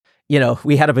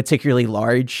we had a particularly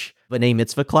large B'nai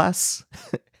Mitzvah class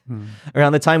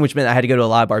around the time, which meant I had to go to a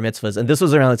lot of bar mitzvahs. And this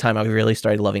was around the time I really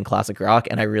started loving classic rock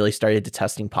and I really started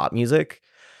detesting pop music.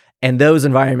 And those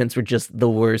environments were just the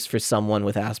worst for someone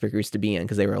with Asperger's to be in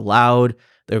because they were loud.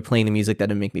 They were playing the music that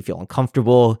didn't make me feel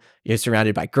uncomfortable. You're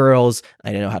surrounded by girls. I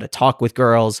didn't know how to talk with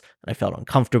girls and I felt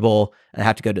uncomfortable. I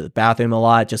had to go to the bathroom a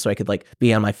lot just so I could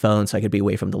be on my phone so I could be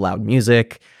away from the loud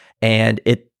music. And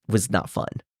it was not fun.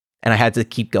 And I had to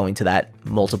keep going to that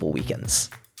multiple weekends.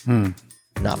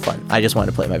 Not fun. I just wanted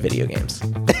to play my video games.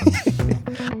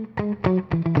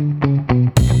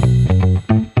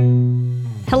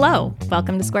 Hello,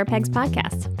 welcome to Square Peg's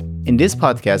podcast. In this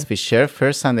podcast, we share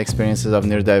first-hand experiences of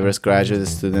neurodiverse graduate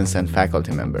students and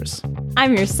faculty members.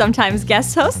 I'm your sometimes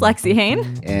guest host, Lexi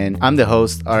Hain. And I'm the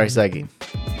host, Arik Zagi.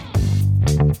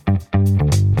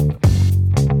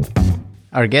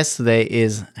 Our guest today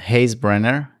is Hayes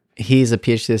Brenner. He is a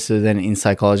PhD student in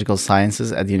psychological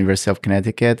sciences at the University of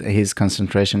Connecticut. His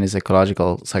concentration is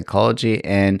ecological psychology,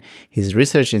 and his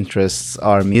research interests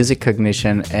are music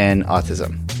cognition and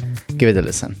autism. Give it a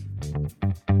listen.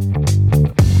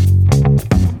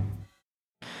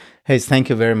 Hayes, thank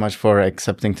you very much for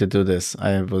accepting to do this.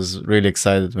 I was really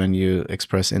excited when you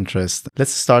expressed interest.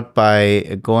 Let's start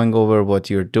by going over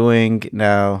what you're doing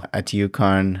now at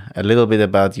UConn, a little bit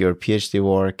about your PhD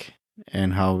work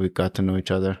and how we got to know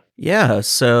each other. Yeah,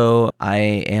 so I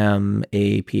am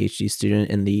a PhD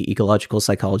student in the ecological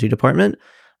psychology department.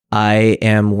 I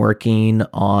am working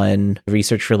on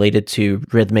research related to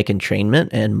rhythmic entrainment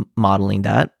and modeling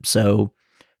that. So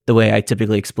the way I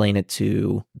typically explain it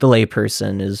to the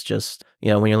layperson is just,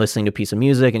 when you're listening to a piece of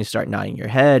music and you start nodding your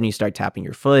head and you start tapping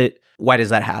your foot, why does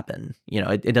that happen?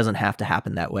 It doesn't have to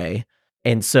happen that way.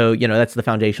 And so, that's the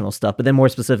foundational stuff. But then more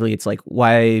specifically, it's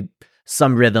why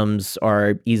some rhythms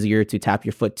are easier to tap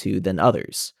your foot to than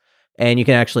others. And you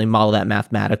can actually model that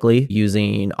mathematically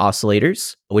using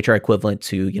oscillators, which are equivalent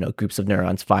to, groups of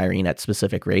neurons firing at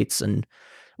specific rates. And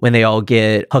when they all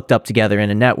get hooked up together in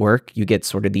a network, you get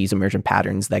sort of these emergent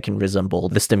patterns that can resemble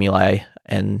the stimuli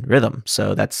and rhythm.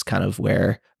 So that's kind of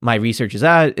where my research is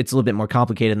at. It's a little bit more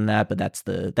complicated than that, but that's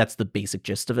the basic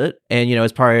gist of it. And,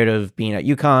 as part of being at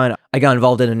UConn, I got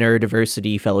involved in a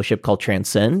neurodiversity fellowship called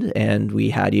Transcend, and we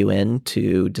had you in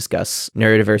to discuss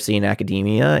neurodiversity in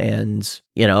academia. And,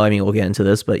 we'll get into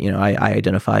this, but, I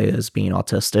identify as being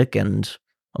autistic, and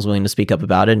I was willing to speak up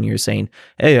about it. And you're saying,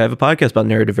 hey, I have a podcast about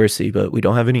neurodiversity, but we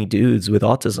don't have any dudes with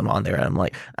autism on there. And I'm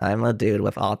like, I'm a dude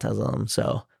with autism.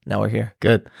 So now we're here.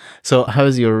 Good. So how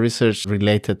is your research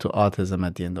related to autism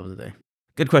at the end of the day?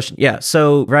 Good question. Yeah.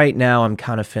 So right now I'm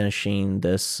kind of finishing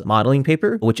this modeling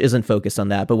paper, which isn't focused on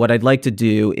that. But what I'd like to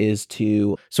do is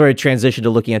to sort of transition to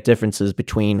looking at differences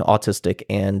between autistic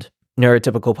and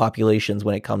neurotypical populations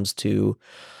when it comes to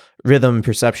rhythm,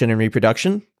 perception, and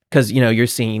reproduction. Because, you're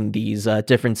seeing these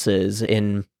differences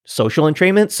in social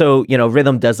entrainment. So,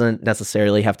 rhythm doesn't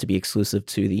necessarily have to be exclusive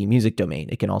to the music domain.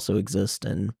 It can also exist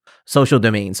in social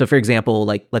domains. So, for example,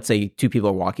 let's say two people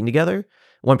are walking together.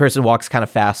 One person walks kind of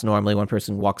fast normally, one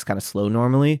person walks kind of slow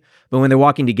normally. But when they're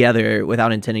walking together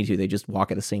without intending to, they just walk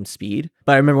at the same speed.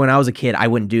 But I remember when I was a kid, I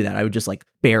wouldn't do that. I would just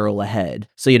barrel ahead.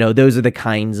 So, those are the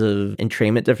kinds of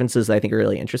entrainment differences that I think are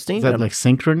really interesting. Is that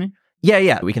synchrony?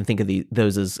 Yeah. We can think of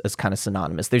those as kind of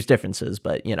synonymous. There's differences,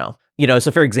 but,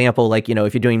 so for example, if you're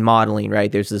doing modeling,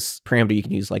 right, there's this parameter you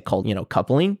can use called,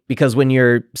 coupling, because when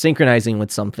you're synchronizing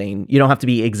with something, you don't have to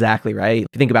be exactly right. If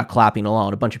you think about clapping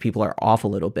along, a bunch of people are off a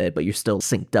little bit, but you're still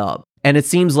synced up. And it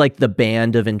seems like the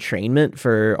band of entrainment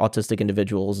for autistic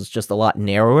individuals is just a lot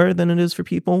narrower than it is for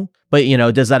people. But,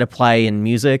 does that apply in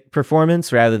music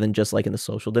performance rather than just in the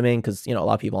social domain? Because, a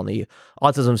lot of people on the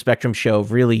autism spectrum show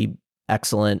really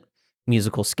excellent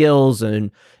musical skills, and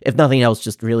if nothing else,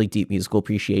 just really deep musical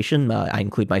appreciation. I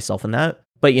include myself in that.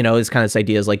 But, it's kind of this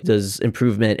idea is does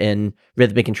improvement in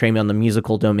rhythmic entrainment on the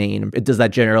musical domain, does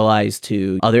that generalize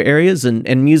to other areas?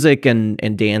 And music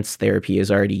and dance therapy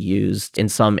is already used in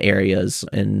some areas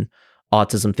in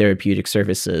autism therapeutic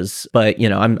services. But,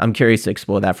 I'm curious to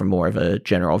explore that from more of a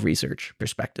general research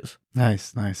perspective.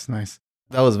 Nice.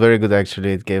 That was very good,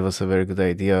 actually. It gave us a very good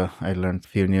idea. I learned a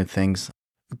few new things.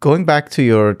 Going back to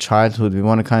your childhood, we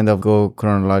want to kind of go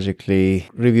chronologically,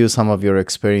 review some of your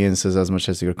experiences as much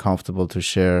as you're comfortable to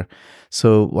share.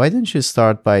 So why don't you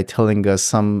start by telling us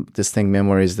some distinct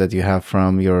memories that you have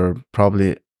from your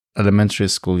probably elementary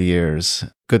school years?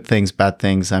 Good things, bad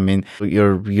things. I mean,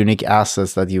 your unique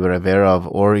assets that you were aware of,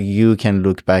 or you can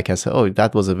look back and say, oh,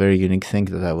 that was a very unique thing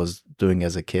that I was doing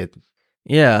as a kid.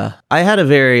 Yeah, I had a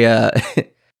very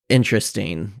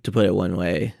interesting, to put it one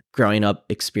way, growing up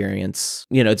experience,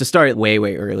 to start way,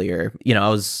 way earlier. I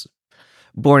was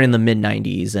born in the mid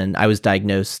 90s and I was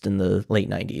diagnosed in the late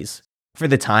 90s. For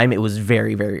the time, it was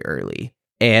very, very early.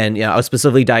 And I was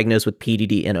specifically diagnosed with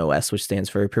PDD-NOS, which stands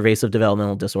for Pervasive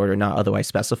Developmental Disorder Not Otherwise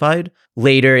Specified.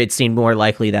 Later, it seemed more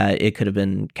likely that it could have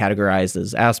been categorized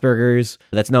as Asperger's.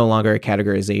 That's no longer a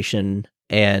categorization.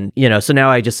 And, so now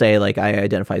I just say, like, I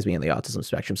identify as being on the autism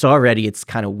spectrum. So already it's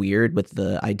kind of weird with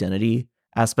the identity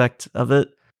aspect of it,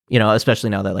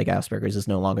 especially now that, like, Asperger's is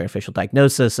no longer an official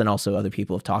diagnosis. And also other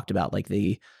people have talked about, like,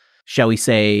 the, shall we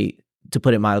say, to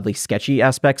put it mildly, sketchy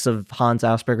aspects of Hans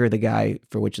Asperger, the guy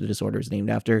for which the disorder is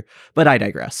named after. But I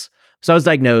digress. So I was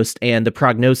diagnosed, and the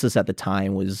prognosis at the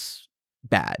time was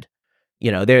bad.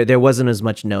 There wasn't as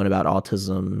much known about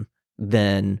autism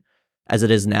then as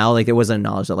it is now. Like, there wasn't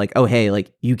knowledge that, like, oh, hey,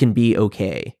 like, you can be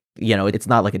okay. It's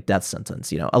not like a death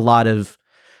sentence. A lot of,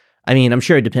 I mean, I'm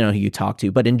sure it depends on who you talk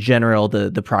to, but in general,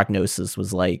 the prognosis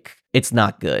was like, it's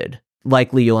not good.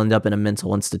 Likely you'll end up in a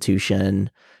mental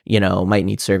institution, might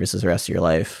need services the rest of your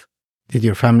life. Did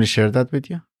your family share that with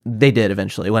you? They did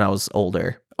eventually when I was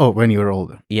older. Oh, when you were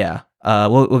older. Yeah.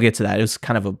 We'll get to that. It was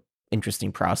kind of a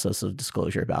interesting process of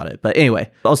disclosure about it. But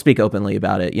anyway, I'll speak openly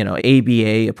about it.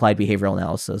 ABA, Applied Behavioral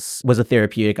Analysis, was a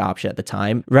therapeutic option at the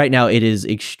time. Right now, it is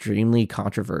extremely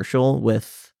controversial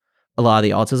with a lot of the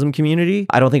autism community.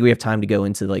 I don't think we have time to go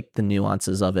into, like, the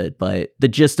nuances of it, but the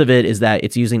gist of it is that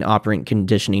it's using operant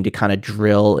conditioning to kind of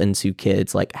drill into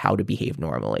kids, like, how to behave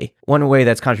normally. One way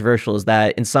that's controversial is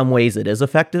that in some ways it is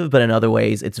effective, but in other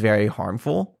ways it's very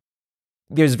harmful.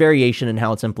 There's variation in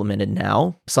how it's implemented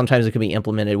now. Sometimes it can be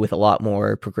implemented with a lot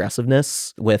more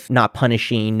progressiveness, with not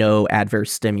punishing, no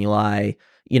adverse stimuli,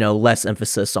 less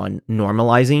emphasis on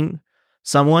normalizing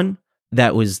someone.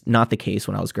 That was not the case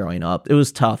when I was growing up. It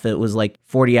was tough. It was like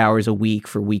 40 hours a week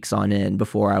for weeks on end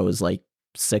before I was like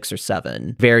 6 or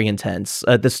 7. Very intense.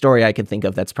 The story I can think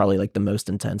of that's probably like the most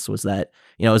intense was that,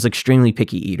 I was an extremely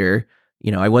picky eater.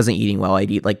 I wasn't eating well.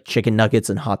 I'd eat like chicken nuggets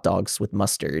and hot dogs with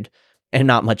mustard and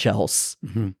not much else.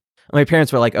 Mm-hmm. My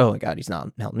parents were like, oh my God, he's not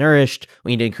malnourished.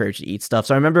 We need to encourage to eat stuff.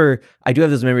 So I remember, I do have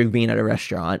this memory of being at a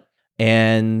restaurant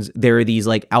and there were these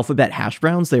like alphabet hash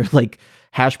browns. They were like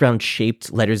hash brown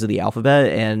shaped letters of the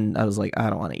alphabet. And I was like, I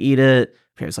don't want to eat it.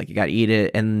 Parents like, you got to eat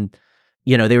it. And,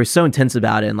 they were so intense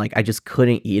about it. And like, I just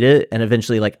couldn't eat it. And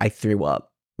eventually like I threw up.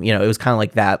 It was kind of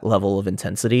like that level of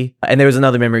intensity. And there was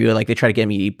another memory where like they tried to get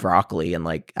me to eat broccoli and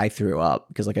like I threw up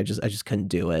because like I just couldn't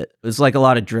do it. It was like a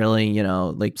lot of drilling,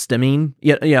 like stimming.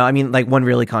 Yeah, I mean, like one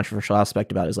really controversial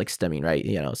aspect about it is like stimming,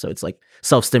 right? So it's like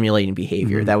self-stimulating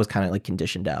behavior. Mm-hmm. That was kind of like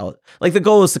conditioned out. Like the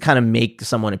goal was to kind of make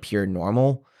someone appear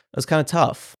normal. It was kind of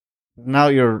tough. Now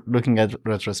you're looking at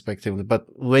retrospectively, but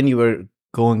when you were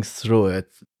going through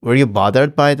it, were you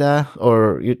bothered by that,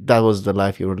 or that was the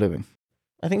life you were living?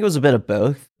 I think it was a bit of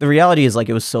both. The reality is like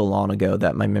it was so long ago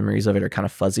that my memories of it are kind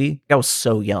of fuzzy. I was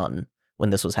so young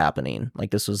when this was happening. Like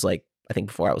this was like, I think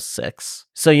before I was 6.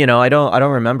 So, I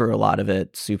don't remember a lot of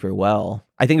it super well.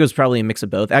 I think it was probably a mix of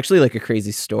both. Actually, like a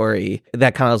crazy story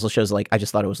that kind of also shows like I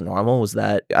just thought it was normal was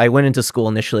that I went into school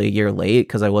initially a year late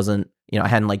because I wasn't, I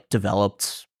hadn't like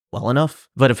developed well enough.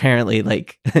 But apparently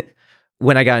like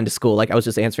when I got into school, like I was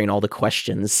just answering all the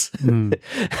questions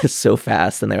so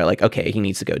fast. And they were like, okay, he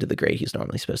needs to go to the grade he's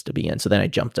normally supposed to be in. So then I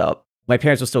jumped up. My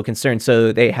parents were still concerned.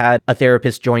 So they had a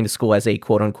therapist join the school as a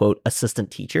quote unquote assistant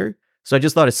teacher. So I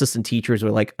just thought assistant teachers were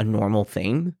like a normal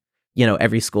thing.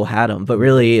 Every school had them, but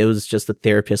really it was just the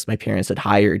therapist my parents had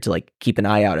hired to like keep an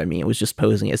eye out on me. It was just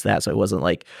posing as that. So it wasn't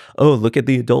like, oh, look at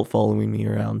the adult following me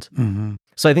around. Mm-hmm.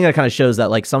 So I think that kind of shows that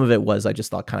like some of it was, I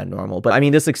just thought kind of normal. But I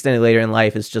mean, this extended later in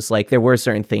life, it's just like, there were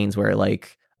certain things where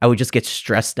like, I would just get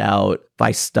stressed out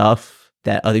by stuff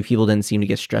that other people didn't seem to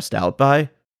get stressed out by.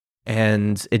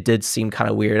 And it did seem kind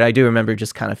of weird. I do remember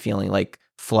just kind of feeling like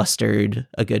flustered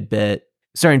a good bit.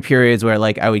 Certain periods where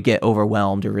like I would get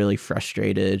overwhelmed or really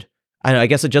frustrated. I don't know, I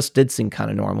guess it just did seem kind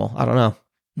of normal. I don't know.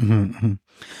 Mm-hmm.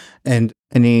 And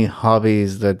any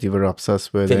hobbies that you were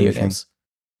obsessed with? Video games.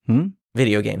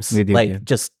 Video games.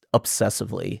 Just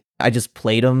obsessively. I just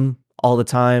played them all the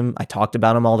time. I talked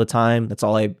about them all the time. That's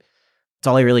all I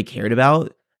really cared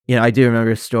about. I do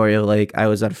remember a story of like I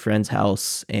was at a friend's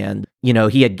house and,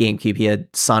 he had GameCube. He had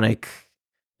Sonic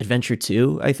Adventure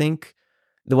 2, I think.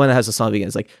 The one that has the song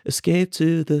begins like, escape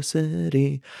to the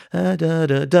city, da da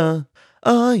da,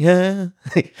 oh yeah.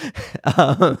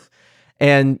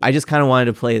 And I just kind of wanted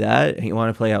to play that. He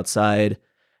wanted to play outside.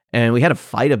 And we had a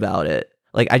fight about it.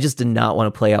 Like, I just did not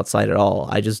want to play outside at all.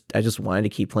 I just wanted to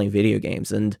keep playing video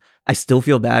games. And I still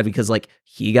feel bad because like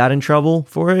he got in trouble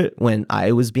for it when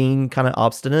I was being kind of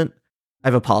obstinate.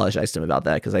 I've apologized to him about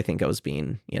that because I think I was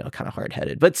being, kind of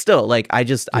hard-headed. But still, like, I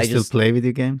just still play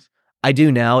video games? I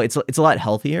do now. It's a lot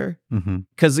healthier Mm-hmm.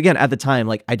 because again, at the time,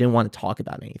 like I didn't want to talk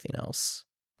about anything else.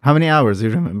 How many hours do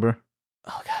you remember?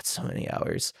 Oh God, so many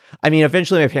hours. I mean,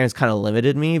 eventually my parents kind of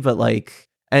limited me, but like,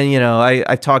 and you know,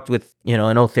 I talked with, you know,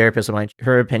 an old therapist of mine.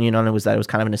 Her opinion on it was that it was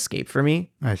kind of an escape for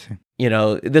me. I see. You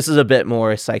know, this is a bit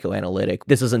more psychoanalytic.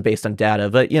 This isn't based on data,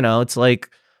 but you know, it's like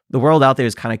the world out there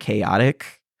is kind of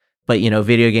chaotic, but you know,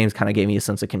 video games kind of gave me a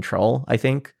sense of control, I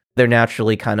think. They're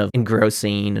naturally kind of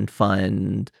engrossing and fun,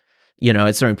 and, you know,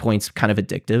 at certain points kind of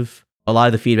addictive. A lot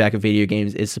of the feedback of video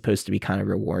games is supposed to be kind of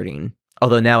rewarding.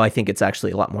 Although now I think it's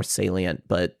actually a lot more salient,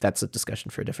 but that's a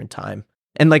discussion for a different time.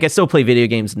 And like I still play video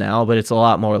games now, but it's a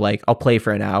lot more like I'll play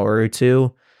for an hour or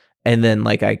two and then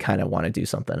like I kind of want to do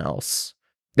something else.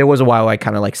 There was a while I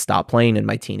kind of like stopped playing in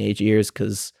my teenage years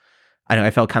because I know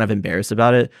I felt kind of embarrassed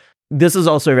about it. This is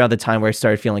also around the time where I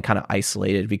started feeling kind of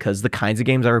isolated because the kinds of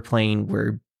games I were playing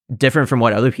were different from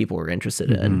what other people were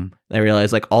interested in. And I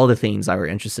realized like all the things I were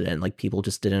interested in, like people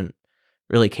just didn't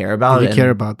really care about. Did you care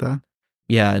about that?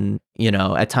 Yeah, and you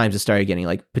know, at times it started getting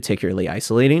like particularly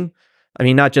isolating. I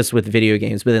mean, not just with video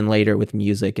games, but then later with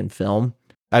music and film.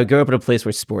 I grew up in a place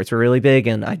where sports were really big,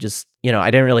 and I just, you know,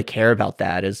 I didn't really care about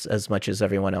that as much as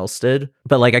everyone else did.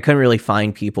 But like, I couldn't really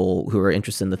find people who were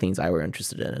interested in the things I were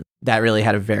interested in. And that really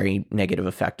had a very negative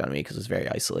effect on me because it was very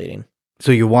isolating.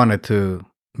 So you wanted to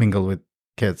mingle with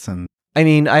kids and... I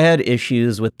mean, I had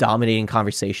issues with dominating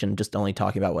conversation, just only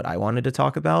talking about what I wanted to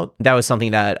talk about. That was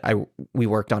something that we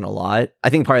worked on a lot. I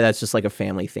think part of that's just like a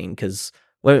family thing, because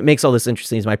what makes all this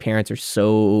interesting is my parents are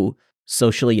so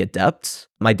socially adept.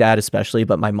 My dad especially,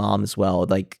 but my mom as well,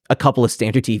 like a couple of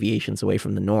standard deviations away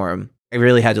from the norm. I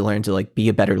really had to learn to like be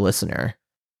a better listener,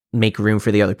 make room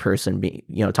for the other person, be,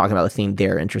 you know, talking about the thing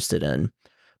they're interested in.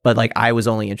 But like I was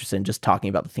only interested in just talking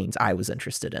about the things I was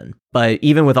interested in. But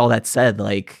even with all that said,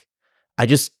 like I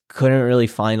just couldn't really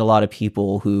find a lot of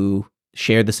people who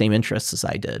shared the same interests as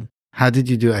I did. How did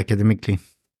you do academically?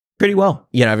 Pretty well.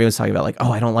 You know, everyone's talking about like,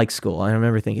 oh, I don't like school. I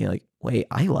remember thinking like, wait,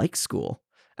 I like school.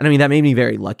 And I mean, that made me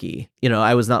very lucky. You know,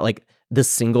 I was not like the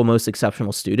single most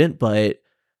exceptional student, but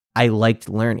I liked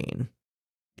learning.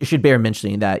 It should bear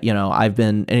mentioning that, you know, I've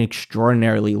been an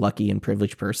extraordinarily lucky and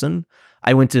privileged person.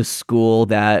 I went to school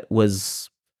that was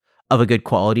of a good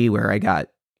quality where I got,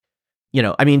 you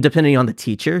know, I mean, depending on the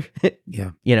teacher,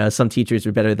 Yeah. you know, some teachers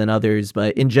are better than others,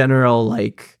 but in general,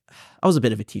 like I was a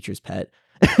bit of a teacher's pet.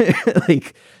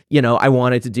 Like, you know, I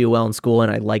wanted to do well in school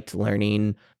and I liked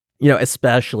learning, you know,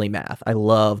 especially math. I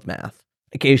loved math.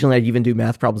 Occasionally I'd even do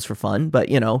math problems for fun, but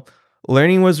you know,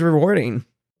 learning was rewarding.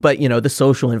 But you know, the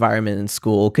social environment in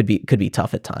school could be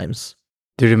tough at times.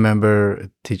 Do you remember a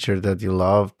teacher that you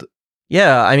loved?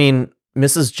 Yeah, I mean,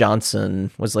 Mrs.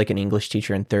 Johnson was like an English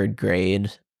teacher in 3rd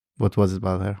grade. What was it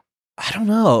about her? I don't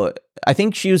know. I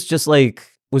think she was just like,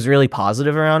 was really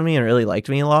positive around me and really liked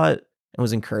me a lot and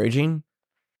was encouraging.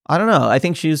 I don't know. I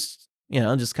think she was, you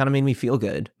know, just kind of made me feel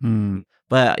good.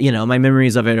 But, you know, my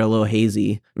memories of it are a little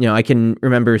hazy. You know, I can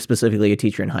remember specifically a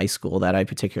teacher in high school that I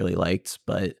particularly liked,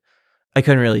 but I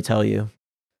couldn't really tell you.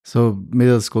 So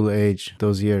middle school age,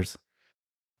 those years.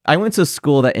 I went to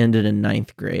school that ended in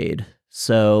 9th grade.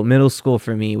 So middle school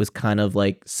for me was kind of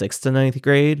like 6th to 9th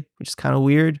grade, which is kind of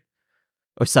weird.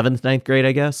 Or 7th, 9th grade,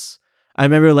 I guess. I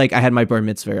remember like I had my bar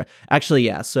mitzvah. Actually,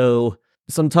 yeah. So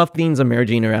some tough things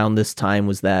emerging around this time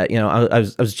was that, you know, I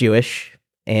was Jewish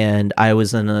and I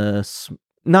was in a,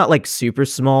 not like super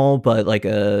small, but like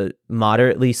a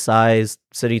moderately sized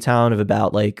city town of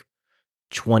about like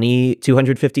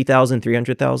 250,000,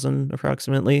 300,000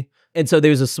 approximately. And so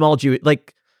there was a small Jew,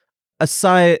 like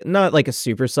not like a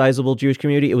super sizable Jewish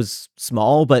community. It was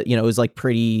small, but you know, it was like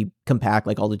pretty compact,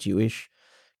 like all the Jewish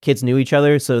kids knew each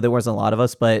other. So there wasn't a lot of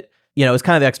us, but you know, it was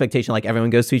kind of the expectation, like everyone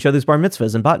goes to each other's bar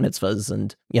mitzvahs and bat mitzvahs.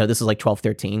 And, you know, this is like 12,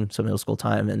 13, so middle school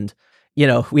time. And, you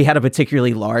know, we had a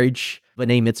particularly large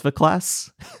B'nai mitzvah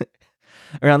class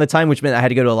around the time, which meant I had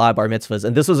to go to a lot of bar mitzvahs.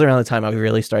 And this was around the time I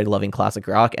really started loving classic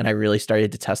rock and I really started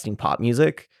detesting pop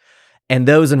music. And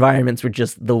those environments were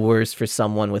just the worst for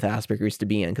someone with Asperger's to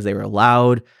be in because they were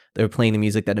loud. They were playing the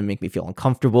music that didn't make me feel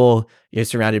uncomfortable. You're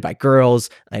surrounded by girls.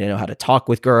 I didn't know how to talk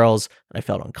with girls. And I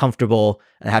felt uncomfortable.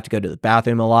 And I had to go to the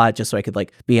bathroom a lot just so I could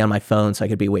like be on my phone so I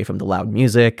could be away from the loud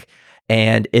music.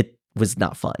 And it was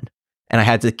not fun. And I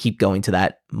had to keep going to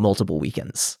that multiple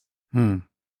weekends.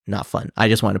 Not fun. I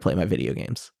just wanted to play my video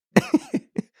games.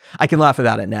 I can laugh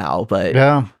about it now, but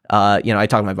Yeah. you know, I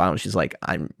talk to my mom and she's like,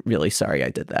 I'm really sorry I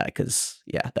did that because,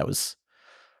 yeah, that was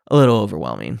a little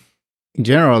overwhelming. In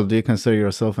general, do you consider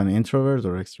yourself an introvert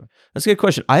or extrovert? That's a good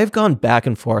question. I've gone back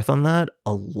and forth on that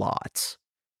a lot.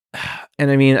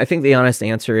 And I mean, I think the honest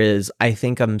answer is I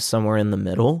think I'm somewhere in the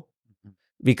middle.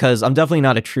 because I'm definitely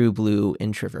not a true blue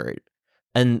introvert.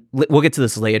 And we'll get to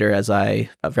this later as I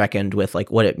reckoned with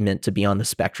like what it meant to be on the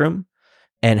spectrum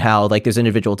and how like there's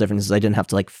individual differences. I didn't have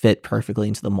to like fit perfectly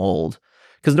into the mold.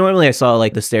 Because normally I saw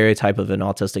like the stereotype of an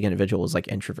autistic individual was like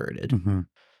introverted. And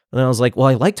then I was like, well,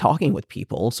 I like talking with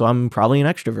people, so I'm probably an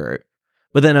extrovert.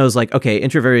 But then I was like, okay,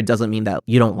 introverted doesn't mean that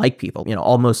you don't like people. You know,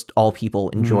 almost all people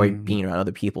enjoy being around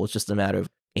other people. It's just a matter of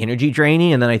energy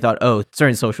draining. And then I thought, oh,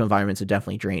 certain social environments are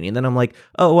definitely draining. And then I'm like,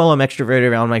 oh, well, I'm extroverted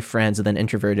around my friends and then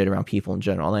introverted around people in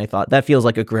general. And I thought that feels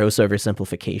like a gross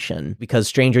oversimplification because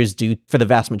strangers do, for the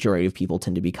vast majority of people,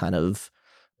 tend to be kind of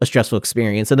a stressful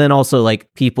experience. And then also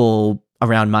like people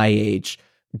around my age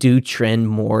do trend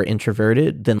more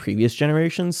introverted than previous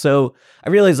generations. So I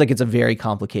realized like it's a very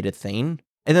complicated thing.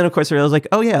 And then of course I realized like,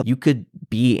 oh yeah, you could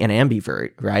be an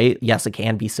ambivert, right? Yes, it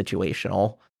can be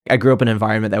situational. I grew up in an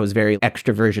environment that was very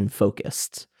extroversion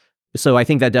focused. So I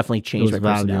think that definitely changed my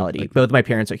personality. Both my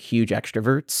parents are huge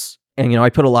extroverts. And, you know, I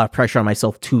put a lot of pressure on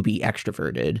myself to be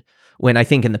extroverted when I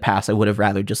think in the past I would have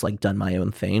rather just like done my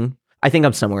own thing. I think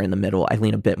I'm somewhere in the middle. I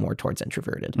lean a bit more towards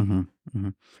introverted.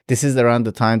 This is around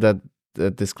the time that the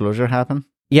disclosure happened?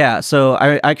 Yeah, so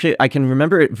I can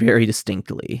remember it very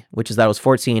distinctly, which is that I was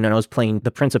 14 and I was playing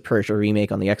the Prince of Persia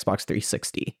remake on the Xbox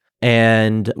 360.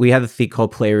 And we had a thing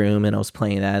called Playroom and I was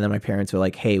playing that. And then my parents were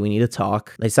like, hey, we need to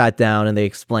talk. They sat down and they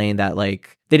explained that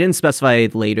like, they didn't specify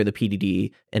later the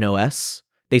PDD in OS.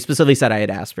 They specifically said I had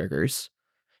Asperger's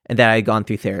and that I had gone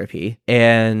through therapy.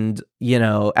 And, you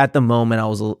know, at the moment I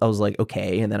was like,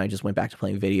 okay. And then I just went back to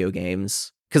playing video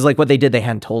games. Cause like what they did, they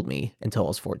hadn't told me until I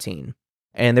was 14.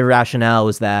 And the rationale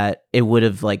was that it would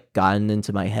have like gotten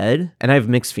into my head. And I have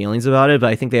mixed feelings about it, but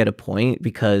I think they had a point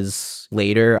because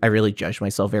later I really judged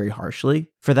myself very harshly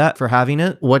for having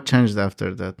it. What changed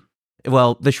after that?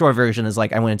 Well, the short version is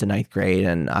like I went into ninth grade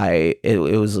and it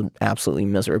was an absolutely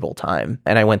miserable time.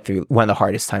 And I went through one of the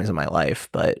hardest times of my life,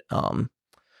 but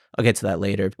I'll get to that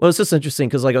later. Well, it's just interesting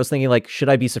because like I was thinking like, should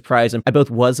I be surprised? And I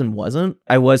both was and wasn't.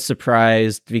 I was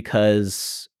surprised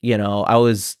because, you know, I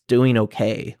was doing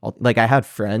okay. Like I had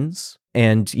friends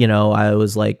and, you know, I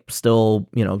was like still,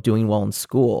 you know, doing well in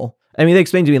school. I mean, they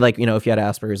explained to me like, you know, if you had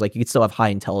Asperger's, like you could still have high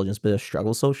intelligence, but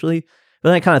struggle socially. But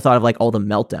then I kind of thought of like all the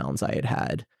meltdowns I had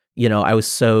had. You know, I was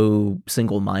so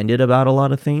single-minded about a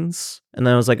lot of things. And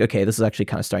then I was like, okay, this is actually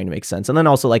kind of starting to make sense. And then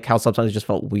also like how sometimes it just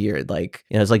felt weird. Like,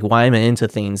 you know, it's like, why am I into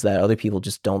things that other people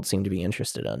just don't seem to be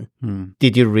interested in?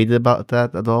 Did you read about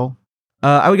that at all?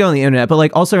 I would go on the internet, but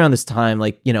like also around this time,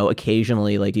 like, you know,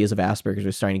 occasionally like ideas of Asperger's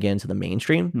were starting to get into the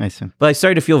mainstream. I see. But I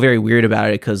started to feel very weird about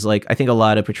it because like I think a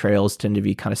lot of portrayals tend to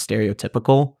be kind of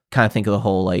stereotypical. Kind of think of the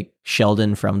whole like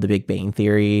Sheldon from The Big Bang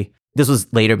Theory. This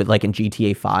was later, but like in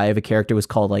GTA 5, a character was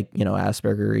called like, you know,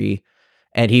 Asperger-y.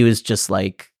 And he was just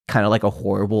like kind of like a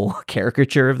horrible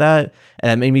caricature of that. And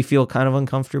that made me feel kind of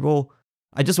uncomfortable.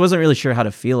 I just wasn't really sure how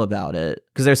to feel about it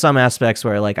because there's some aspects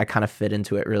where like I kind of fit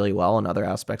into it really well and other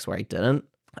aspects where I didn't.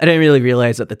 I didn't really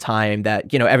realize at the time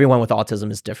that, you know, everyone with autism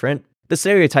is different. The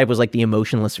stereotype was like the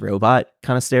emotionless robot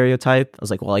kind of stereotype. I was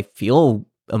like, well, I feel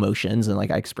emotions and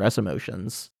like I express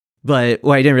emotions. But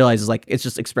what I didn't realize is like, it's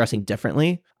just expressing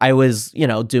differently. I was, you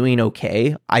know, doing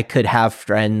okay. I could have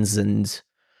friends and,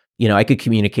 you know, I could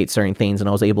communicate certain things and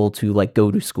I was able to like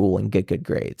go to school and get good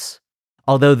grades.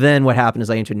 Although then what happened is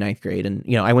I entered ninth grade and,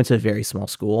 you know, I went to a very small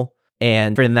school.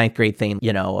 And for the ninth grade thing,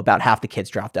 you know, about half the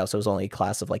kids dropped out. So it was only a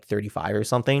class of like 35 or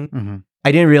something.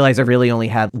 I didn't realize I really only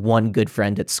had one good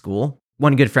friend at school.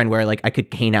 One good friend where like I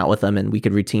could hang out with him and we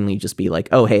could routinely just be like,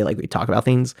 oh, hey, like we talk about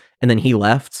things. And then he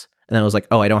left. And then I was like,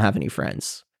 oh, I don't have any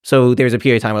friends. So there was a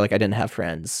period of time where like I didn't have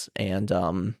friends and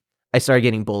I started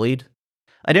getting bullied.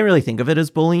 I didn't really think of it as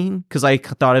bullying because I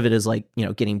thought of it as like, you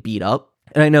know, getting beat up.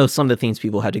 And I know some of the things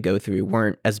people had to go through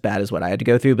weren't as bad as what I had to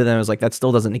go through. But then I was like, that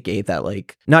still doesn't negate that,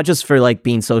 like, not just for like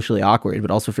being socially awkward,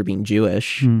 but also for being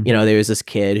Jewish. You know, there was this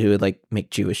kid who would like make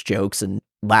Jewish jokes and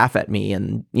laugh at me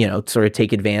and, you know, sort of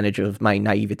take advantage of my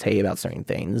naivete about certain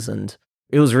things. And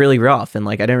it was really rough. And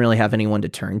like, I didn't really have anyone to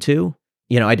turn to.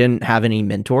 You know, I didn't have any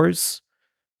mentors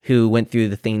who went through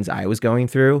the things I was going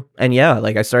through. And yeah,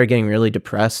 like I started getting really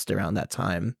depressed around that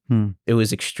time. It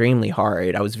was extremely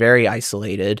hard. I was very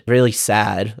isolated, really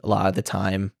sad a lot of the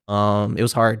time. It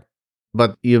was hard.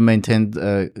 But you maintained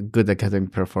a good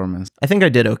academic performance. I think I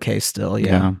did okay still,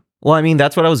 yeah. Well, I mean,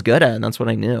 that's what I was good at and that's what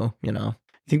I knew, you know.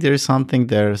 I think there is something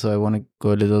there, so I want to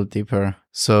go a little deeper.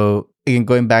 So again,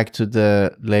 going back to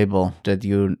the label that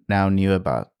you now knew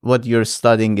about, what you're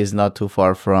studying is not too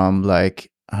far from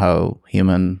like how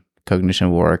human cognition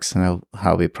works and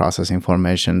how we process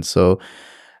information. So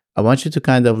I want you to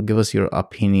kind of give us your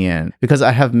opinion, because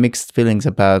I have mixed feelings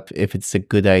about if it's a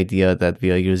good idea that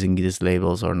we are using these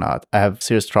labels or not. I have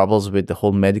serious troubles with the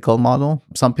whole medical model.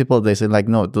 Some people, they say like,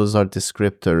 no, those are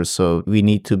descriptors. So we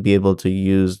need to be able to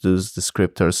use those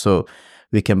descriptors so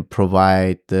we can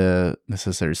provide the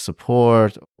necessary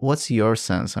support. What's your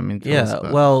sense? I mean, tell us Yeah,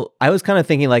 about well, I was kind of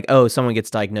thinking like, oh, someone gets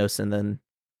diagnosed and then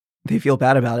they feel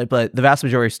bad about it. But the vast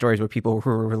majority of stories were people who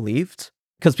were relieved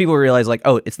because people realized like,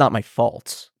 oh, it's not my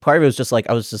fault. Part of it was just like,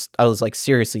 I was like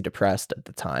seriously depressed at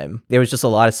the time. There was just a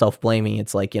lot of self-blaming.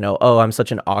 It's like, oh, I'm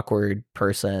such an awkward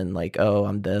person. Like, oh,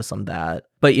 I'm this, I'm that.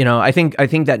 But, I think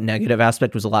that negative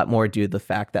aspect was a lot more due to the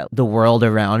fact that the world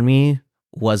around me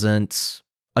wasn't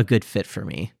a good fit for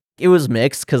me. It was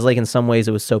mixed because like in some ways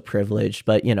it was so privileged,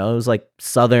 but it was like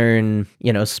Southern,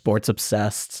 sports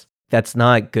obsessed. That's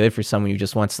not good for someone who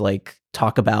just wants to like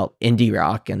talk about indie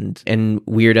rock and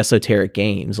weird esoteric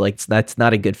games. Like that's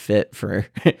not a good fit for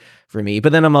for me.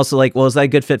 But then I'm also like, well, is that a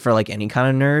good fit for like any kind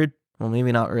of nerd? Well,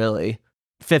 maybe not really.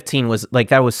 15 was like,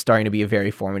 that was starting to be a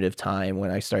very formative time when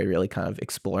I started really kind of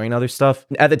exploring other stuff.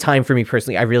 At the time, for me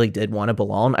personally, I really did want to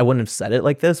belong. I wouldn't have said it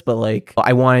like this, but like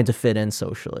I wanted to fit in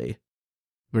socially.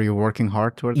 Were you working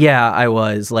hard towards it? Yeah, I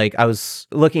was. Like, I was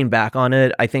looking back on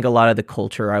it. I think a lot of the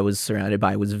culture I was surrounded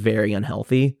by was very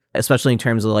unhealthy, especially in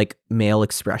terms of like male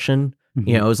expression.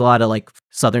 It was a lot of like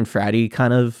Southern fratty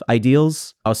kind of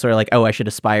ideals. I was sort of like, oh, I should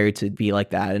aspire to be like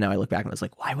that. And now I look back and I was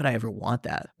like, why would I ever want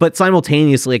that? But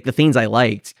simultaneously, like the things I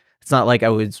liked, it's not like I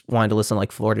was wanting to listen to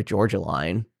like Florida Georgia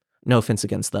Line. No offense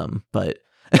against them, but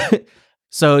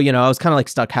so, I was kind of like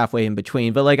stuck halfway in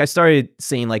between. But like I started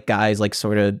seeing like guys like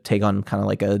sort of take on kind of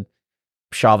like a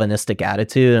chauvinistic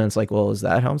attitude. And it's like, well, is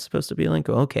that how I'm supposed to be? Like,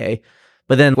 well, okay.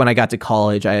 But then when I got to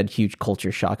college, I had huge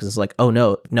culture shock because it's like, oh,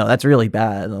 no, that's really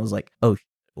bad. And I was like, oh,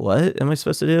 what am I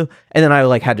supposed to do? And then I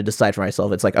like had to decide for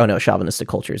myself. It's like, oh, no, chauvinistic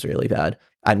culture is really bad.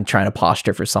 I'm trying to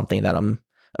posture for something that I'm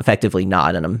effectively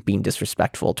not, and I'm being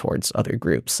disrespectful towards other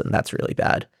groups. And that's really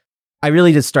bad. I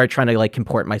really did start trying to like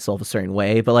comport myself a certain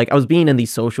way. But like I was being in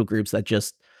these social groups that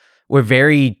just were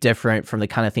very different from the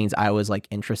kind of things I was like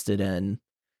interested in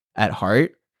at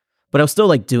heart. But I was still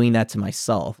like doing that to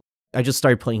myself. I just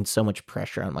started putting so much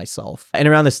pressure on myself. And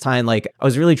around this time, like I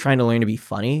was really trying to learn to be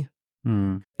funny.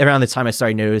 Around the time I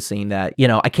started noticing that,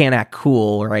 I can't act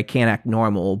cool or I can't act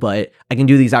normal, but I can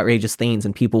do these outrageous things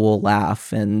and people will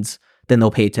laugh and then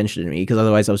they'll pay attention to me, because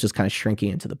otherwise I was just kind of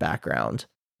shrinking into the background.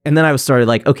 And then I was started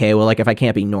like, okay, well, like if I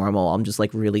can't be normal, I'm just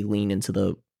like really lean into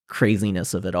the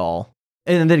craziness of it all.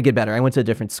 And then it get better. I went to a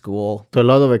different school. So a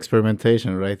lot of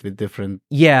experimentation, right? With different.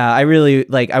 Yeah, I really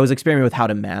I was experimenting with how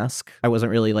to mask. I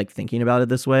wasn't really like thinking about it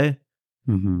this way.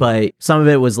 But some of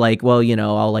it was like, well,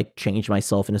 I'll like change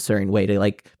myself in a certain way to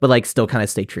like, but like still kind of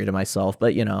stay true to myself.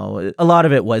 But, a lot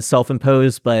of it was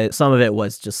self-imposed, but some of it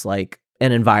was just like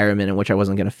an environment in which I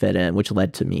wasn't going to fit in, which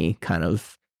led to me kind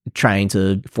of trying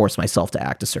to force myself to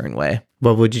act a certain way.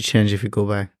 What would you change if you go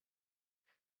back?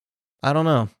 I don't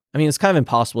know. I mean, it's kind of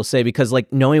impossible to say, because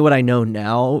like knowing what I know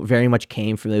now very much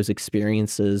came from those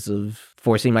experiences of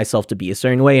forcing myself to be a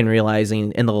certain way and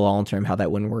realizing in the long term how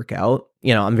that wouldn't work out.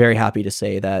 I'm very happy to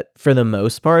say that for the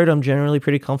most part, I'm generally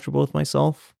pretty comfortable with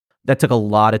myself. That took a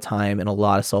lot of time and a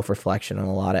lot of self-reflection and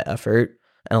a lot of effort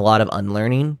and a lot of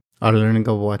unlearning. Unlearning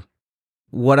of what?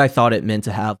 What I thought it meant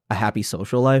to have a happy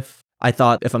social life. I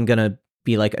thought if I'm going to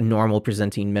be like a normal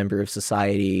presenting member of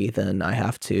society, then I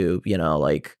have to,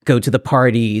 like go to the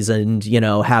parties and,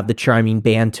 have the charming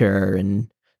banter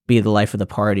and be the life of the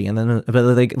party. And then, but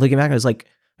like looking back, I was like,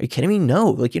 are you kidding me? No,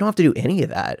 like you don't have to do any of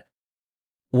that.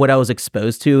 What I was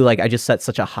exposed to, like I just set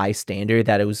such a high standard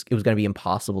that it was going to be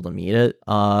impossible to meet it.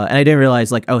 And I didn't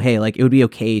realize like, oh, hey, like it would be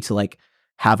okay to like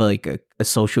have like a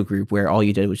social group where all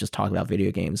you did was just talk about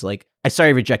video games. Like I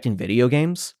started rejecting video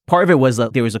games. Part of it was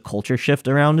that there was a culture shift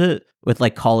around it with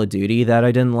like Call of Duty that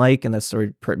I didn't like, and that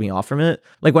started put me off from it.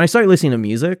 Like when I started listening to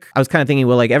music, I was kind of thinking,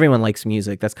 well, like everyone likes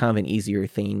music. That's kind of an easier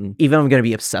thing. Even if I'm going to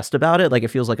be obsessed about it, like it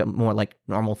feels like a more like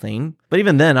normal thing. But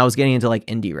even then I was getting into like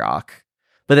indie rock.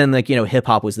 But then like, hip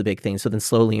hop was the big thing. So then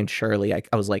slowly and surely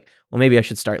I was like, well, maybe I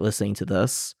should start listening to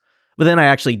this. But then I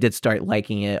actually did start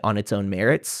liking it on its own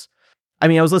merits. I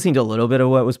mean, I was listening to a little bit of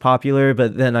what was popular,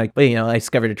 but then I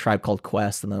discovered a Tribe Called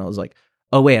Quest, and then I was like,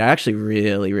 oh wait, I actually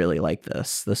really, really like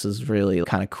this. This is really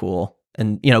kind of cool.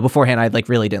 And, beforehand, I like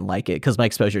really didn't like it because my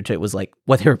exposure to it was like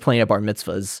what they were playing at bar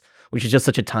mitzvahs, which is just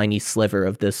such a tiny sliver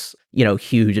of this,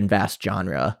 huge and vast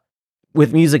genre.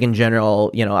 with music in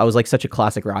general, I was like such a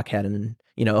classic rock head, and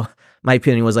my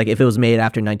opinion was like if it was made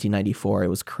after 1994, it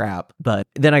was crap. But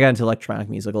then I got into electronic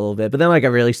music a little bit, but then like I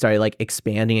really started like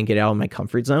expanding and getting out of my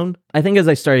comfort zone. I think as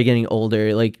I started getting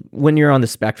older, like when you're on the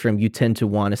spectrum, you tend to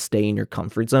want to stay in your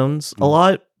comfort zones a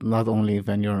lot. Not only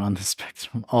when you're on the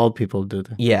spectrum, all people do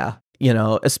that. Yeah.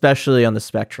 Especially on the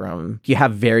spectrum, you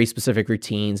have very specific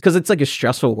routines because it's like a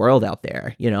stressful world out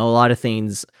there. A lot of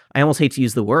things, I almost hate to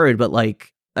use the word, but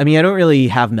like, I mean, I don't really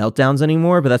have meltdowns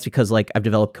anymore, but that's because like I've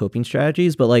developed coping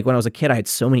strategies. But like when I was a kid, I had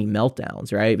so many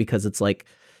meltdowns, right? Because it's like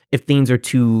if things are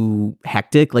too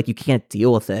hectic, like you can't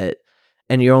deal with it.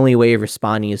 And your only way of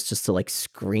responding is just to like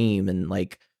scream and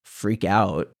like freak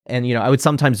out. And, I would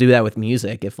sometimes do that with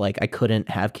music if like I couldn't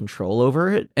have control over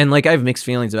it. And like I have mixed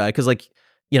feelings about it because like,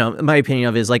 my opinion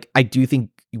of it is like, I do think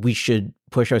we should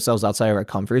push ourselves outside of our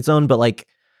comfort zone, but like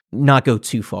not go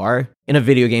too far. In a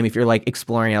video game, if you're like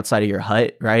exploring outside of your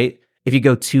hut, right? If you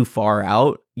go too far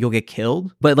out, you'll get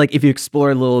killed. But like if you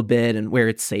explore a little bit and where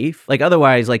it's safe, like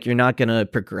otherwise, like you're not going to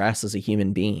progress as a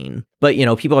human being. But,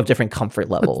 people have different comfort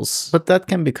levels. But that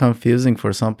can be confusing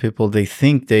for some people. They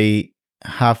think they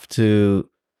have to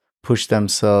push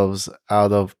themselves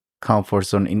out of comfort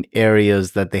zone in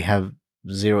areas that they have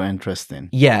zero interest in.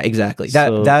 Yeah, exactly.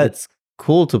 That's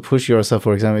cool to push yourself.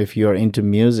 For example, if you're into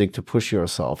music, to push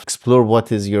yourself, explore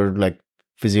what is your like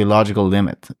physiological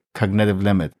limit, cognitive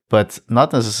limit, but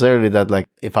not necessarily that like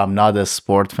if I'm not a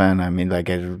sport fan, I mean like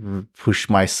I push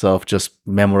myself just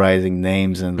memorizing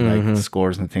names and like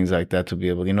scores and things like that to be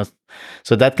able,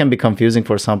 so that can be confusing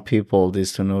for some people,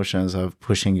 these two notions of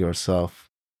pushing yourself.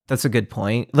 That's a good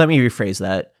point. Let me rephrase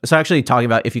that. So actually talking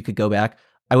about if you could go back,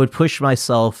 I would push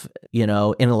myself,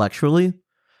 intellectually.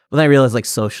 But then I realized like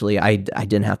socially, I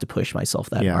didn't have to push myself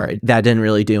that hard. That didn't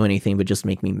really do anything but just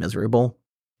make me miserable.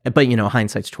 But,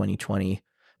 hindsight's 2020.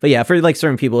 But yeah, for like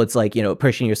certain people, it's like,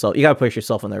 pushing yourself. You got to push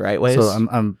yourself in the right ways. So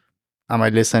am I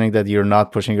listening that you're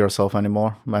not pushing yourself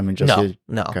anymore? I mean, just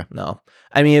no.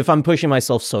 I mean, if I'm pushing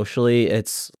myself socially,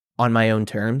 it's on my own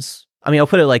terms. I mean, I'll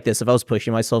put it like this. If I was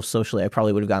pushing myself socially, I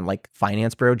probably would have gotten like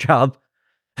finance bureau job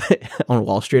on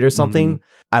Wall Street or something.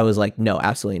 I was like, no,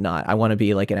 absolutely not. I want to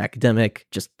be like an academic,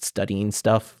 just studying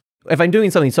stuff. If I'm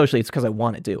doing something socially, it's because I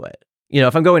want to do it.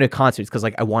 If I'm going to concerts, because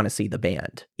like I want to see the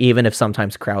band, even if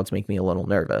sometimes crowds make me a little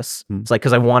nervous. It's like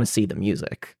because I want to see the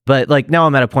music. But like now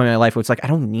I'm at a point in my life where it's like I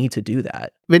don't need to do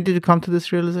that. When did you come to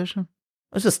this realization?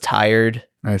 I was just tired.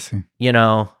 I see.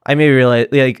 I maybe realize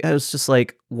like I was just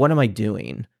like, what am I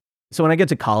doing? So when I get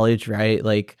to college, right,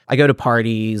 like I go to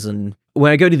parties, and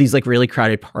when I go to these like really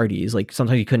crowded parties, like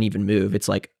sometimes you couldn't even move. It's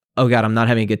like, oh God, I'm not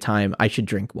having a good time. I should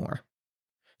drink more.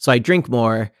 So I drink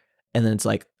more, and then it's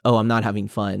like, oh, I'm not having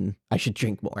fun. I should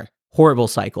drink more. Horrible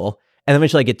cycle. And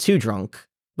eventually I get too drunk.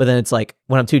 But then it's like,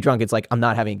 when I'm too drunk, it's like, I'm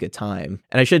not having a good time.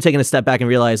 And I should have taken a step back and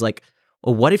realized like,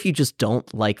 well, what if you just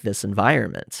don't like this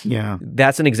environment? Yeah.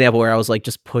 That's an example where I was like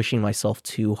just pushing myself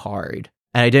too hard.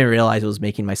 And I didn't realize it was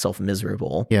making myself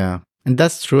miserable. Yeah. And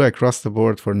that's true across the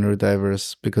board for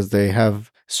neurodiverse because they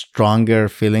have stronger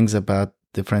feelings about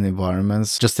different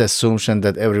environments. Just the assumption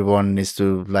that everyone needs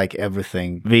to like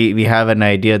everything. We have an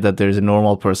idea that there's a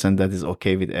normal person that is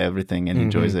okay with everything and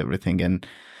enjoys everything. And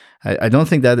I don't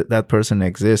think that that person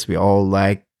exists. We all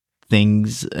like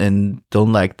things and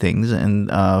don't like things. And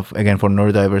again, for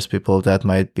neurodiverse people, that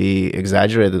might be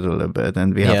exaggerated a little bit,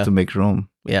 and we have to make room.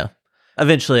 Yeah.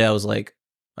 Eventually I was like,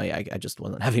 I just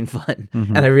wasn't having fun.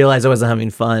 And I realized I wasn't having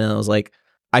fun. And I was like,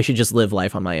 I should just live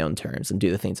life on my own terms and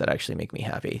do the things that actually make me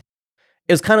happy.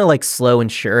 It was kind of like slow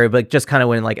and sure, but just kind of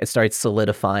when like it started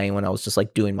solidifying when I was just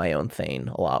like doing my own thing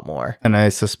a lot more. And I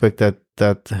suspect that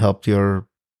that helped your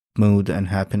mood and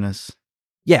happiness.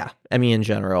 Yeah. I mean, in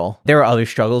general, there were other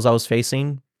struggles I was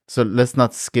facing. So let's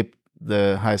not skip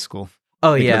the high school.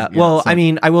 Oh, yeah. Well, I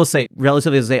mean, I will say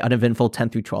relatively as a uneventful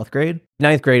 10th through 12th grade.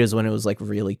 9th grade is when it was like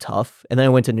really tough. And then I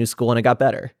went to new school and it got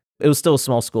better. It was still a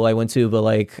small school I went to, but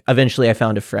like eventually I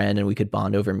found a friend and we could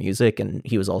bond over music, and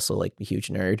he was also like a huge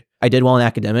nerd. I did well in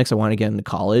academics. I wanted to get into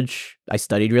college. I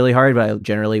studied really hard, but I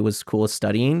generally was cool with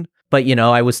studying. But,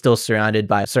 I was still surrounded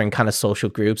by certain kind of social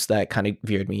groups that kind of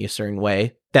veered me a certain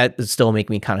way. That still make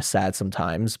me kind of sad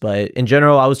sometimes. But in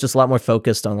general, I was just a lot more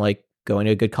focused on like going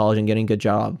to a good college and getting a good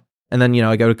job. And then,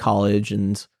 I go to college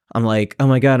and I'm like, oh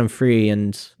my God, I'm free.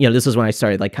 And, this is when I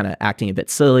started like kind of acting a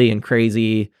bit silly and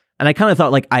crazy. And I kind of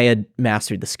thought like I had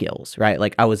mastered the skills, right?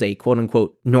 Like I was a quote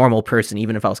unquote normal person,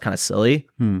 even if I was kind of silly.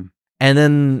 And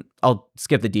then I'll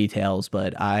skip the details,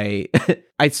 but I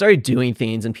started doing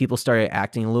things and people started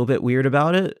acting a little bit weird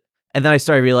about it. And then I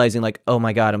started realizing like, oh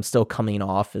my God, I'm still coming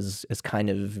off as kind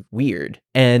of weird.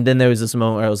 And then there was this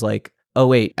moment where I was like, oh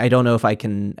wait, I don't know if I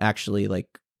can actually like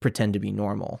pretend to be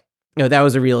normal. That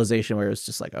was a realization where it was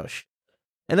just like, oh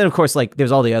and then of course, like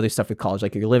there's all the other stuff with college,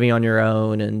 like you're living on your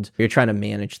own and you're trying to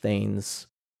manage things.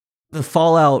 The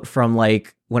fallout from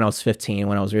like when I was 15,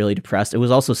 when I was really depressed, it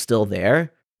was also still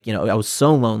there. I was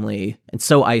so lonely and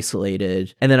so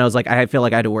isolated. And then I was like, I feel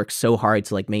like I had to work so hard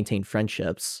to like maintain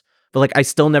friendships. But like I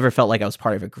still never felt like I was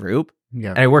part of a group.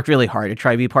 Yeah. And I worked really hard to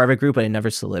try to be part of a group, but it never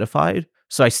solidified.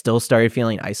 So I still started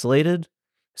feeling isolated.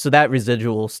 So that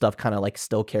residual stuff kind of like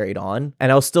still carried on.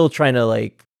 And I was still trying to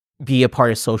like be a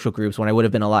part of social groups when I would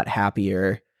have been a lot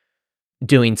happier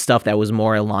doing stuff that was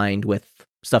more aligned with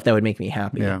stuff that would make me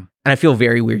happy. Yeah. And I feel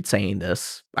very weird saying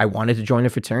this. I wanted to join a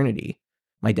fraternity.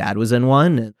 My dad was in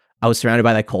one, and I was surrounded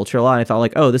by that culture a lot. And I thought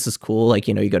like, oh, this is cool. Like,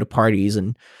 you go to parties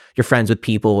and you're friends with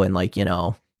people and like,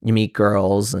 you meet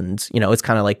girls and, it's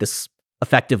kind of like this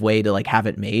effective way to like have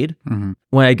it made. Mm-hmm.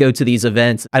 When I go to these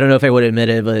events, I don't know if I would admit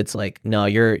it, but it's like, no,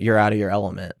 you're out of your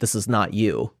element. This is not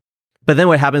you. But then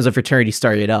what happens, a fraternity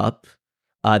started up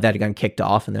that had gotten kicked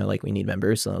off and they're like, we need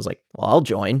members. So I was like, well, I'll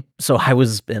join. So I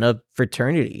was in a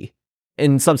fraternity.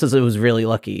 In some sense, it was really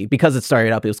lucky because it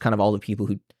started up. It was kind of all the people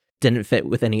who didn't fit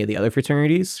with any of the other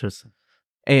fraternities.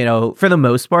 And, for the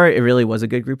most part, it really was a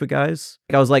good group of guys.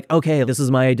 I was like, okay, this is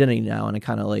my identity now. And I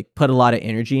kind of like put a lot of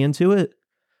energy into it.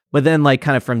 But then like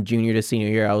kind of from junior to senior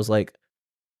year, I was like,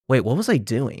 wait, what was I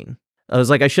doing? I was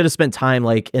like, I should have spent time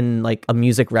like in like a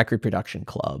music record production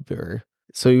club or.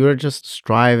 So you were just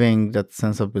striving that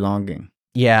sense of belonging.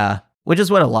 Yeah, which is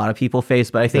what a lot of people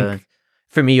face. But I think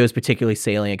for me, it was particularly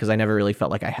salient because I never really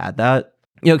felt like I had that.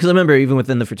 Because I remember even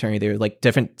within the fraternity, there were like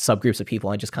different subgroups of people.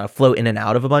 I just kind of float in and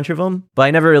out of a bunch of them. But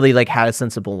I never really like had a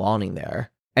sense of belonging there.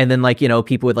 And then like,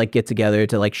 people would like get together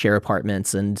to like share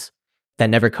apartments and that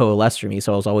never coalesced for me.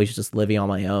 So I was always just living on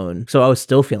my own. So I was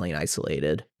still feeling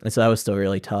isolated. And so that was still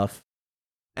really tough.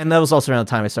 And that was also around the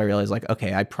time I started realizing like,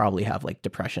 okay, I probably have like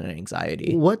depression and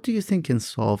anxiety. What do you think can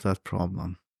solve that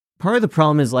problem? Part of the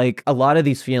problem is like a lot of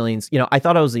these feelings, I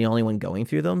thought I was the only one going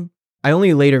through them. I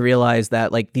only later realized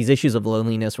that like these issues of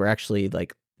loneliness were actually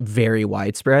like very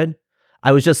widespread.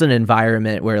 I was just in an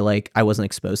environment where like I wasn't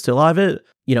exposed to a lot of it.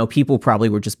 People probably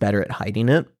were just better at hiding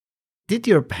it. Did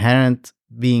your parent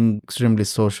being extremely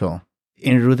social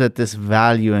enrooted this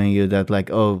value in you that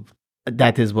like, oh,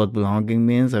 that is what belonging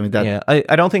means? I mean, that. Yeah,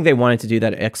 I don't think they wanted to do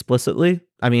that explicitly.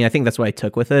 I mean, I think that's what I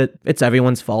took with it. It's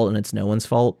everyone's fault and it's no one's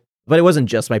fault. But it wasn't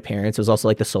just my parents. It was also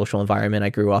like the social environment I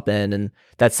grew up in. And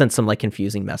that sent some like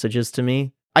confusing messages to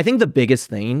me. I think the biggest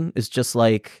thing is just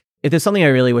like, if there's something I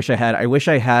really wish I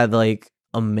had like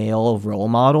a male role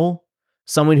model,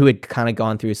 someone who had kind of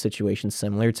gone through a situation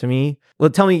similar to me.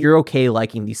 Well, tell me you're okay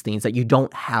liking these things, that you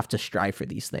don't have to strive for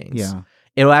these things. Yeah.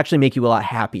 It'll actually make you a lot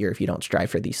happier if you don't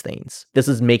strive for these things. This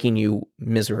is making you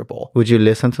miserable. Would you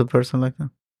listen to a person like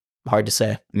that? Hard to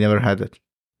say. Never had it.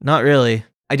 Not really.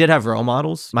 I did have role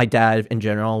models. My dad in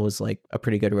general was like a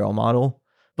pretty good role model,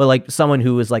 but like someone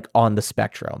who was like on the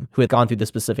spectrum, who had gone through the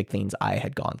specific things I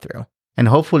had gone through. And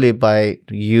hopefully by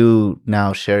you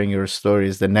now sharing your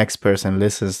stories, the next person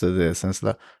listens to this and it's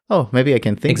like, oh, maybe I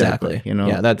can think exactly. that way,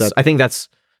 Yeah, I think that's,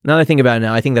 now that I think about it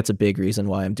now, I think that's a big reason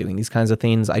why I'm doing these kinds of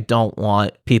things. I don't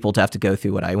want people to have to go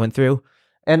through what I went through.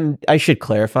 And I should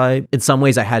clarify, in some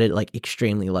ways I had it like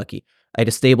extremely lucky. I had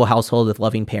a stable household with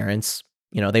loving parents.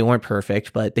 They weren't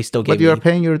perfect, but they still gave me. But you are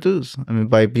paying your dues. I mean,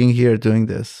 by being here doing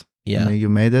this. Yeah. You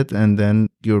made it and then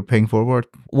you're paying forward.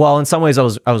 Well, in some ways I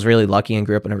was really lucky and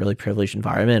grew up in a really privileged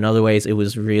environment. In other ways, it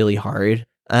was really hard.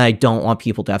 And I don't want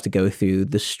people to have to go through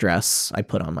the stress I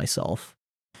put on myself.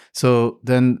 So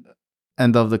then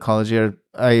end of the college year,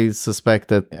 I suspect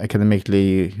that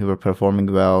academically you were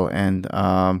performing well and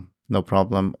no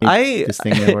problem.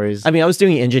 Distinct memories. I mean, I was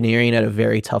doing engineering at a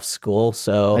very tough school,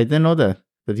 so I didn't know that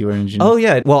you were an engineer. Oh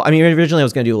yeah. Well, I mean, originally I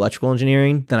was going to do electrical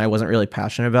engineering. Then I wasn't really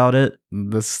passionate about it.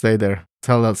 Let's stay there.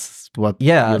 Tell us what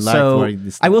you liked. So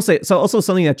I will say, so also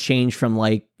something that changed from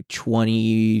like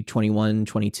 2021,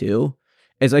 22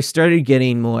 is I started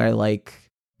getting more like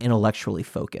intellectually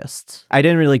focused. I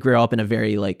didn't really grow up in a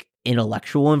very like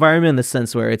intellectual environment in the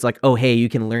sense where it's like, oh, hey, you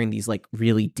can learn these like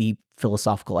really deep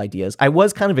philosophical ideas. I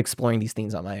was kind of exploring these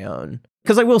things on my own.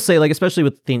 Because I will say, like, especially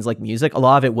with things like music, a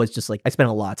lot of it was just like, I spent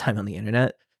a lot of time on the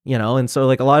internet, and so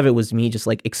like a lot of it was me just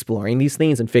like exploring these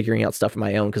things and figuring out stuff on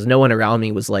my own because no one around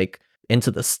me was like into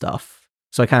this stuff.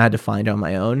 So I kind of had to find it on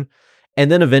my own.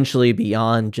 And then eventually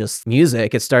beyond just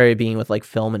music, it started being with like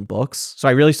film and books. So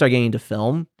I really started getting into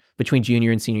film between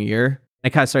junior and senior year. I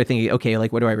kind of started thinking, okay,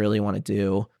 like, what do I really want to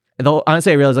do? And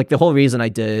honestly, I realized like the whole reason I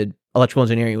did electrical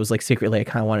engineering was like secretly I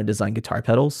kind of wanted to design guitar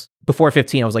pedals. before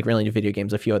 15, I was like really into video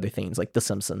games, a few other things like The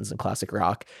Simpsons and classic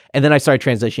rock. And then I started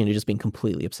transitioning to just being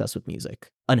completely obsessed with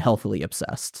music, unhealthily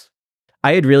obsessed.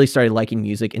 I had really started liking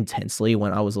music intensely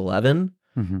when I was 11,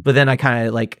 but then I kind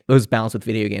of like, it was balanced with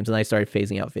video games and I started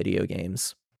phasing out video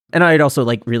games. And I had also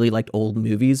like really liked old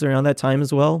movies around that time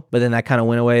as well. But then that kind of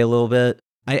went away a little bit.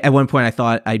 At one point I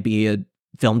thought I'd be a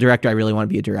film director. I really want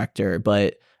to be a director,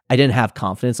 but I didn't have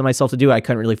confidence in myself to do it. I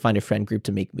couldn't really find a friend group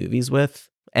to make movies with.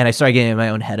 And I started getting in my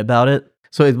own head about it.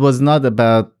 So it was not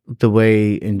about the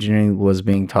way engineering was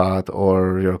being taught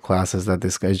or your classes that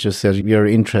this guy just said your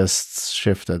interests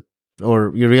shifted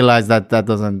or you realized that that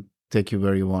doesn't take you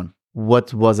where you want.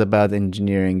 What was about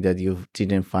engineering that you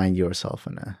didn't find yourself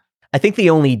in it? I think the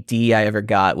only D I ever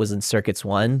got was in Circuits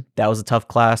 1. That was a tough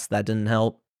class. That didn't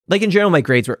help. Like in general, my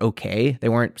grades were okay. They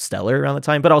weren't stellar around the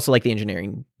time, but also like the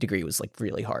engineering degree was like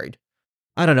really hard.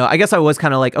 I don't know. I guess I was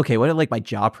kind of like, okay, what are like my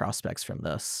job prospects from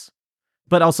this?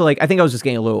 But also like, I think I was just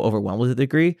getting a little overwhelmed with the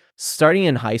degree. Starting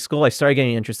in high school, I started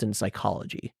getting interested in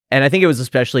psychology. And I think it was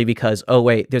especially because, oh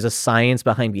wait, there's a science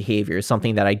behind behavior,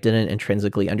 something that I didn't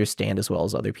intrinsically understand as well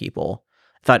as other people.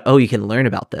 I thought, oh, you can learn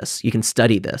about this. You can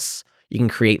study this. You can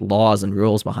create laws and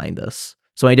rules behind this.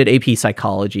 So I did AP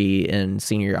psychology in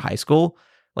senior year of high school.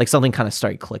 Like something kind of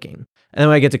started clicking. And then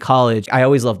when I get to college, I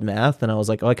always loved math. And I was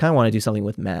like, oh, I kind of want to do something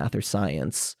with math or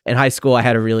science. In high school, I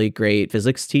had a really great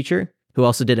physics teacher who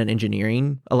also did an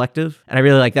engineering elective. And I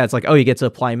really like that. It's like, oh, you get to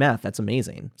apply math. That's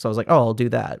amazing. So I was like, oh, I'll do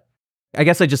that. I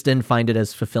guess I just didn't find it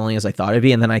as fulfilling as I thought it'd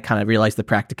be. And then I kind of realized the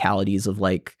practicalities of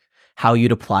like how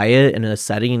you'd apply it in a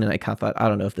setting. And I kind of thought, I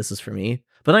don't know if this is for me.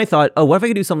 But then I thought, oh, what if I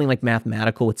could do something like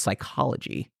mathematical with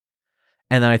psychology?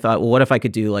 And then I thought, well, what if I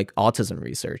could do like autism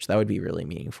research? That would be really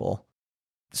meaningful.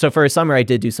 So for a summer, I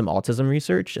did do some autism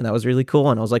research, and that was really cool.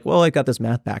 And I was like, well, I got this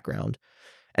math background.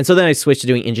 And so then I switched to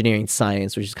doing engineering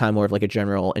science, which is kind of more of like a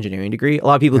general engineering degree. A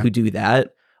lot of people who do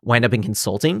that wind up in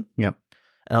consulting. Yep.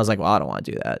 And I was like, well, I don't want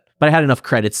to do that. But I had enough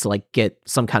credits to like get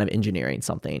some kind of engineering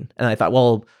something. And I thought,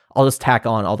 well, I'll just tack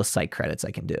on all the psych credits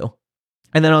I can do.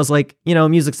 And then I was like, you know,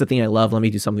 music's the thing I love. Let me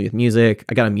do something with music.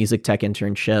 I got a music tech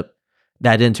internship.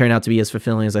 That didn't turn out to be as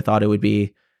fulfilling as I thought it would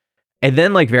be. And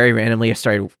then like very randomly, I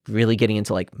started really getting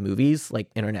into like movies, like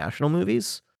international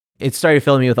movies. It started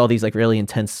filling me with all these like really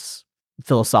intense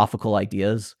philosophical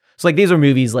ideas. So like these were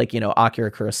movies like, you know,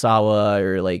 Akira Kurosawa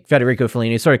or like Federico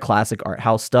Fellini, sort of classic art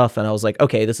house stuff. And I was like,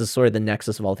 okay, this is sort of the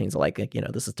nexus of all things I like, you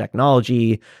know, this is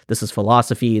technology, this is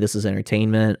philosophy, this is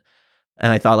entertainment.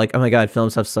 And I thought like, oh my God,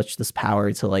 films have such this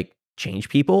power to like change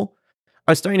people.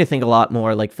 I was starting to think a lot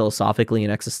more like philosophically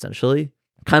and existentially,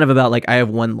 kind of about like, I have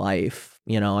one life,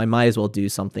 you know, I might as well do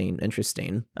something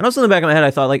interesting. And also in the back of my head,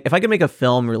 I thought like, if I could make a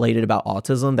film related about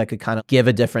autism that could kind of give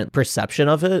a different perception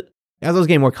of it. As I was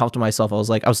getting more comfortable myself, I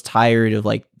was tired of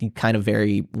like the kind of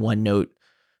very one note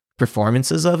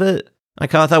performances of it. I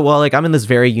kind of thought, well, like I'm in this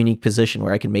very unique position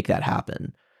where I can make that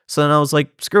happen. So then I was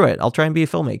like, screw it, I'll try and be a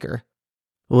filmmaker.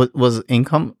 Was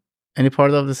income any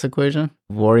part of this equation?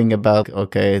 Worrying about,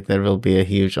 okay, there will be a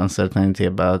huge uncertainty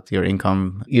about your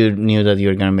income. You knew that you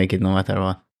were going to make it no matter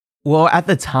what. Well, at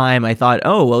the time, I thought,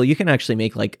 oh, well, you can actually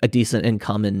make like a decent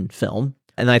income in film.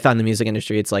 And then I thought in the music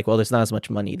industry, it's like, well, there's not as much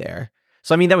money there.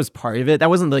 So, I mean, that was part of it. That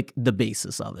wasn't like the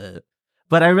basis of it.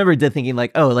 But I remember thinking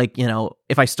like, oh, like, you know,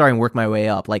 if I start and work my way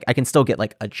up, like I can still get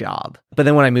like a job. But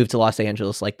then when I moved to Los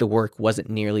Angeles, like the work wasn't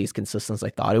nearly as consistent as I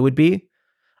thought it would be.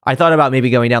 I thought about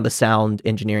maybe going down the sound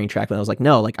engineering track, but I was like,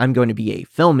 no, like I'm going to be a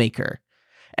filmmaker.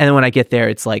 And then when I get there,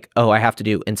 it's like, oh, I have to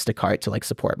do Instacart to like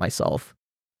support myself.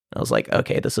 And I was like,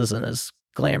 okay, this isn't as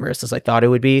glamorous as I thought it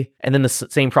would be. And then the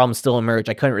same problem still emerged.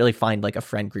 I couldn't really find like a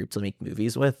friend group to make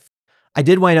movies with. I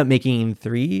did wind up making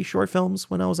 3 short films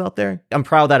when I was out there. I'm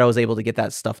proud that I was able to get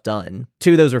that stuff done.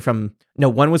 2 of those were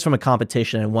one was from a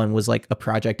competition and one was like a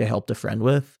project I helped a friend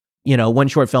with. You know, one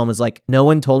short film is like, no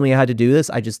one told me I had to do this.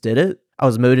 I just did it. I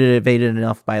was motivated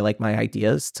enough by like my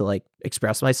ideas to like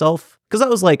express myself. Cause I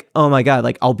was like, oh my God,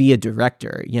 like I'll be a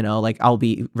director, you know, like I'll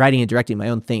be writing and directing my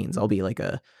own things. I'll be like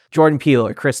a Jordan Peele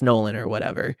or Chris Nolan or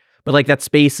whatever. But like that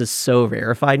space is so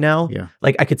rarefied now. Yeah.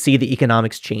 Like I could see the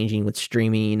economics changing with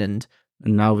streaming and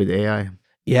now with AI.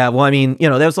 Yeah. Well, I mean, you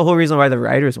know, that was the whole reason why the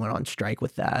writers went on strike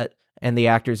with that. And the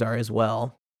actors are as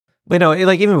well. But no,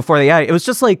 like even before the AI, it was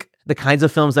just like the kinds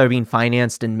of films that are being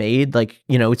financed and made, like,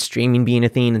 you know, with streaming being a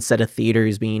thing instead of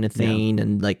theaters being a thing. Yeah.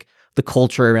 And like the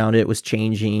culture around it was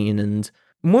changing. And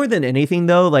more than anything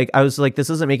though, like I was like, this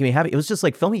isn't making me happy. It was just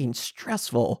like filmmaking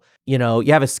stressful. You know,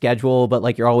 you have a schedule, but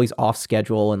like you're always off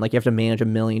schedule and like you have to manage a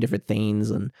million different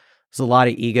things. And there's a lot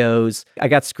of egos. I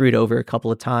got screwed over a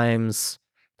couple of times.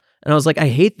 And I was like, I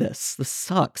hate this. This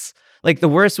sucks. Like the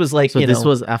worst was like, so this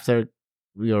was after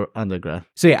your undergrad.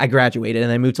 So yeah, I graduated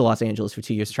and I moved to Los Angeles for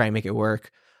 2 years to try and make it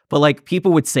work. But like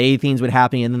people would say things would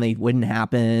happen and then they wouldn't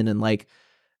happen. And like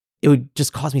it would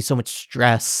just cause me so much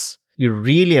stress. You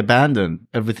really abandoned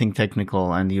everything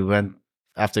technical and you went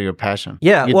after your passion.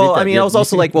 Yeah. You Well, did I that. mean, I was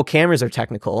also like, well, cameras are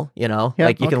technical, Yeah,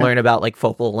 like you can okay. learn about like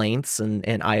focal lengths and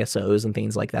ISOs and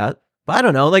things like that. But I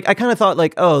don't know. Like I kind of thought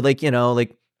like, oh, like,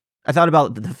 like I thought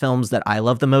about the films that I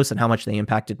love the most and how much they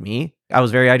impacted me. I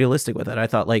was very idealistic with it. I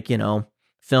thought like,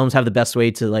 films have the best way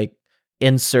to like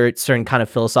insert certain kind of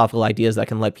philosophical ideas that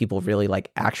can let people really like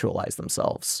actualize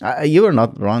themselves. You were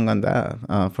not wrong on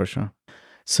that, for sure.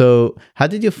 So how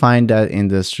did you find that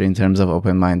industry in terms of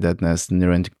open-mindedness,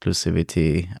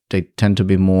 neuroinclusivity? They tend to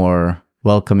be more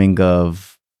welcoming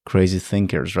of crazy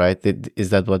thinkers, right?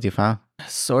 Is that what you found?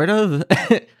 Sort of.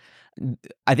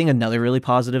 I think another really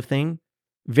positive thing,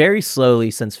 very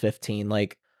slowly since 15,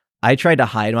 like I tried to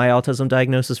hide my autism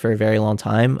diagnosis for a very long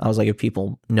time. I was like, if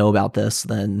people know about this,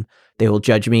 then they will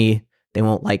judge me. They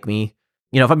won't like me.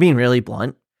 If I'm being really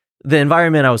blunt, the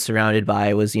environment I was surrounded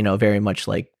by was, very much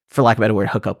like, for lack of a better word,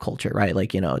 hookup culture, right?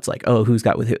 Like, it's like, oh, who's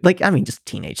got with who? Like, I mean, just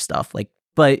teenage stuff. Like,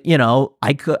 but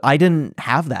I didn't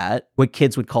have that, what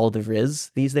kids would call the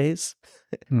Riz these days.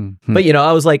 Mm-hmm. But,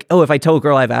 I was like, oh, if I tell a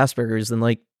girl I have Asperger's, then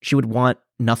like she would want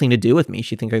nothing to do with me.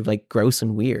 She'd think I'm like gross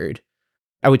and weird.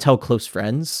 I would tell close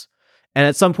friends. And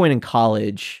at some point in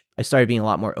college, I started being a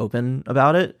lot more open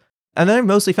about it. And then I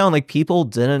mostly found like people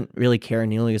didn't really care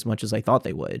nearly as much as I thought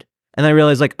they would. And I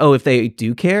realized like, oh, if they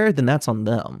do care, then that's on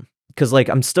them. Because like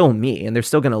I'm still me and they're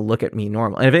still going to look at me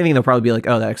normal. And if anything, they'll probably be like,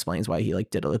 oh, that explains why he like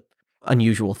did a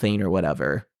unusual thing or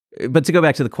whatever. But to go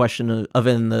back to the question of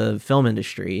in the film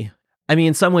industry, I mean,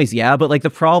 in some ways, yeah. But like the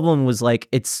problem was like,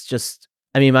 it's just,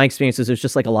 I mean, my experience is there's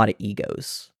just like a lot of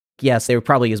egos. Yes, there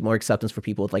probably is more acceptance for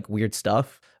people with like weird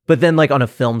stuff. But then like on a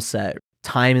film set,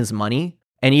 time is money.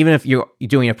 And even if you're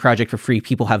doing a project for free,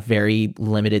 people have very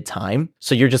limited time.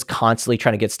 So you're just constantly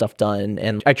trying to get stuff done.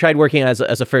 And I tried working as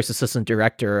a first assistant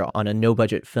director on a no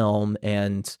budget film.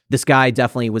 And this guy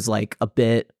definitely was like a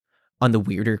bit on the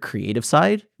weirder creative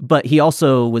side, but he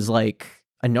also was like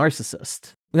a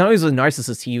narcissist. Not only was he a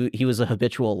narcissist, he was a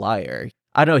habitual liar.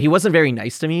 I don't know, he wasn't very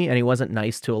nice to me and he wasn't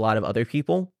nice to a lot of other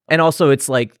people. And also it's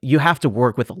like, you have to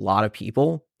work with a lot of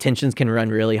people. Tensions can run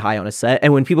really high on a set.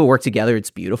 And when people work together, it's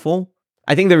beautiful.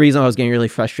 I think the reason I was getting really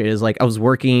frustrated is like I was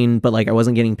working, but like I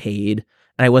wasn't getting paid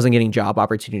and I wasn't getting job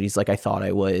opportunities like I thought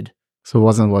I would. So it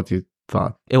wasn't what you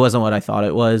thought. It wasn't what I thought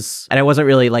it was. And I wasn't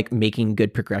really like making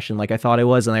good progression like I thought I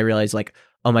was. And I realized like,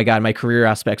 oh my God, my career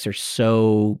aspects are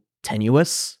so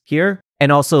tenuous here.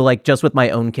 And also like just with my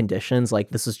own conditions,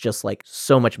 like this is just like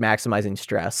so much maximizing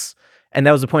stress. And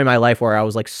that was the point in my life where I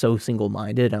was like so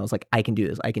single-minded and I was like, I can do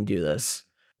this. I can do this.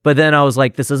 But then I was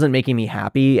like, this isn't making me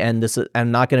happy. And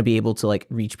I'm not going to be able to like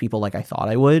reach people like I thought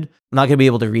I would. I'm not going to be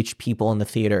able to reach people in the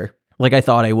theater like I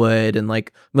thought I would. And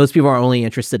like most people are only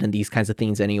interested in these kinds of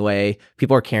things anyway.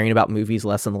 People are caring about movies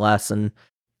less and less. And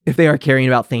if they are caring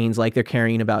about things, like they're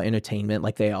caring about entertainment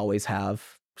like they always have.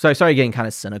 So I started getting kind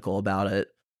of cynical about it.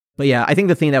 But yeah, I think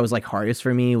the thing that was like hardest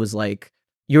for me was like,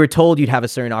 you were told you'd have a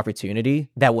certain opportunity.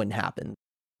 That wouldn't happen.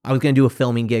 I was going to do a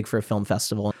filming gig for a film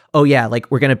festival. Oh yeah, like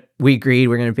we agreed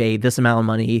we're going to pay this amount of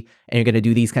money and you're going to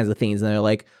do these kinds of things. And they're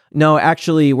like, no,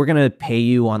 actually we're going to pay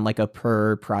you on like a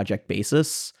per project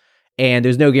basis. And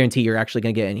there's no guarantee you're actually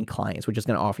going to get any clients. We're just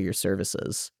going to offer your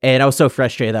services. And I was so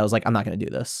frustrated that I was like, I'm not going to do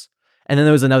this. And then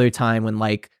there was another time when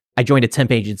like I joined a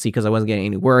temp agency because I wasn't getting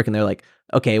any work. And they're like,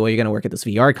 okay, well, you're going to work at this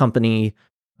VR company.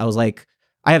 I was like,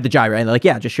 I have the job, right? And they're like,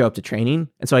 yeah, just show up to training.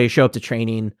 And so I show up to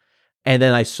training. And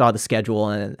then I saw the schedule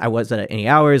and I wasn't at any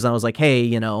hours. And I was like, hey,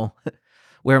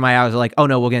 where are my hours? They're like, oh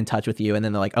no, we'll get in touch with you. And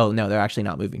then they're like, oh no, they're actually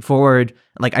not moving forward.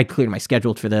 And like I cleared my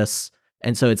schedule for this.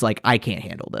 And so it's like, I can't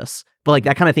handle this. But like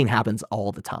that kind of thing happens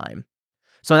all the time.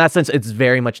 So in that sense, it's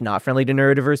very much not friendly to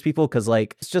neurodiverse people because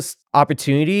like it's just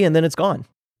opportunity and then it's gone.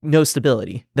 No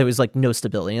stability. There was like no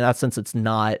stability. In that sense, it's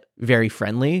not very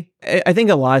friendly. I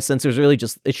think a lot of sense, it was really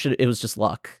just, it was just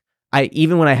luck.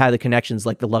 Even when I had the connections,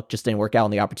 like the luck just didn't work out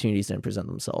and the opportunities didn't present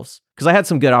themselves. Because I had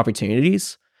some good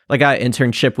opportunities. Like I got an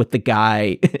internship with the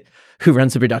guy who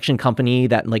runs the production company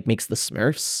that like makes the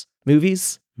Smurfs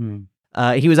movies.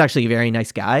 He was actually a very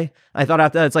nice guy. I thought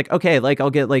after that, it's like, okay, like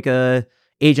I'll get like a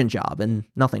agent job and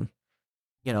nothing.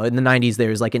 In the 90s, there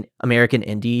was like an American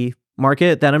indie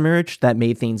market that emerged that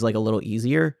made things like a little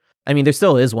easier. I mean, there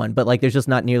still is one, but like there's just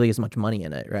not nearly as much money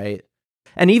in it, right?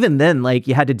 And even then, like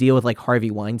you had to deal with like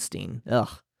Harvey Weinstein. Ugh.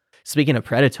 Speaking of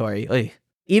predatory,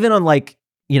 even on like,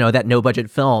 that no budget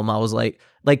film, I was like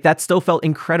that still felt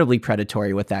incredibly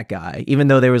predatory with that guy, even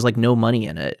though there was like no money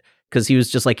in it. because he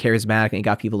was just like charismatic and he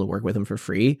got people to work with him for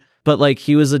free. But like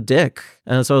he was a dick.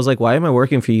 And so I was like, why am I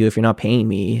working for you if you're not paying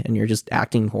me and you're just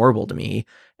acting horrible to me?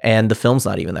 And the film's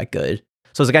not even that good.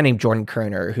 So there's a guy named Jordan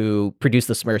Kerner who produced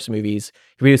the Smurfs movies.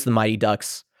 He produced the Mighty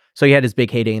Ducks. So he had his big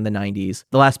heyday in the 90s.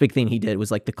 The last big thing he did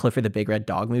was like the Clifford the Big Red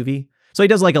Dog movie. So he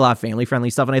does like a lot of family friendly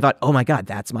stuff. And I thought, oh my God,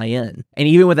 that's my in. And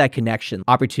even with that connection,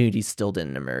 opportunities still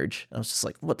didn't emerge. I was just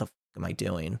like, what the am I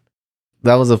doing?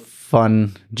 That was a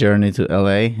fun journey to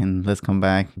LA. And let's come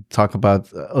back, talk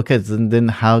about, okay, then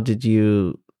how did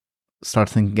you start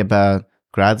thinking about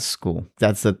grad school?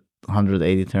 That's a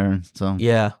 180 turn. So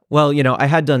yeah, well, I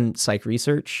had done psych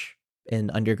research in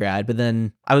undergrad, but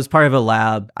then I was part of a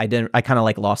lab. I kind of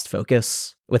like lost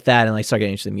focus with that and I started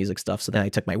getting into the music stuff. So then I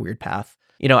took my weird path.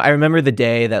 I remember the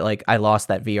day that like I lost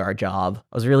that VR job.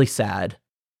 I was really sad.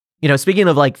 Speaking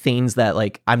of like things that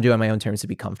like I'm doing on my own terms to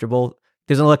be comfortable,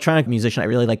 there's an electronic musician I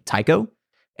really like, Tycho,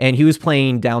 and he was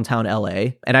playing downtown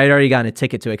LA and I had already gotten a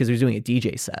ticket to it because he was doing a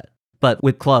DJ set. But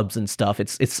with clubs and stuff,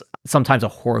 it's sometimes a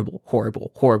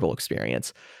horrible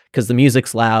experience because the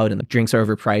music's loud and the drinks are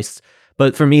overpriced.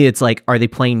 But for me, it's like, are they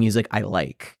playing music I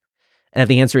like? And if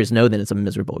the answer is no, then it's a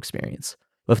miserable experience.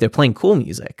 But if they're playing cool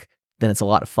music, then it's a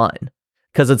lot of fun.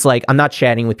 Because it's like, I'm not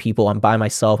chatting with people. I'm by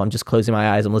myself. I'm just closing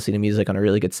my eyes. I'm listening to music on a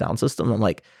really good sound system. I'm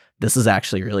like, this is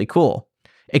actually really cool.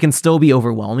 It can still be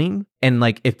overwhelming. And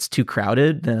like, if it's too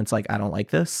crowded, then it's like, I don't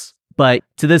like this. But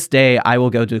to this day, I will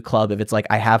go to a club if it's like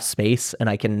I have space and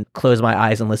I can close my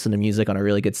eyes and listen to music on a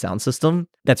really good sound system.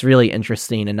 That's really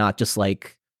interesting and not just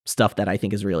like stuff that I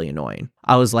think is really annoying.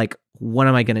 I was like, what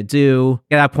am I going to do?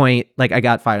 At that point, like I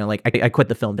got fired and like I quit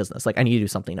the film business. Like I need to do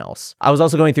something else. I was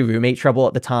also going through roommate trouble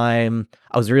at the time.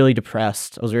 I was really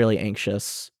depressed. I was really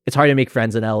anxious. It's hard to make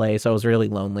friends in LA. So I was really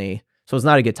lonely. So it was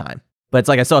not a good time. But it's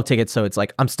like I still have tickets. So it's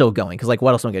like I'm still going because like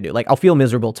what else am I going to do? Like I'll feel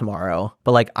miserable tomorrow,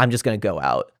 but like I'm just going to go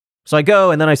out. So I go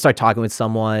and then I start talking with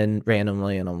someone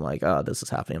randomly and I'm like, oh, this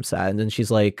is happening. I'm sad. And then she's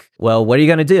like, well, what are you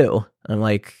going to do? And I'm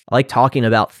like, I like talking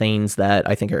about things that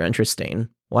I think are interesting.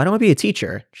 Why don't I be a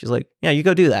teacher? She's like, yeah, you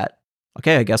go do that.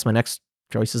 Okay, I guess my next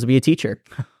choice is to be a teacher.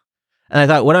 And I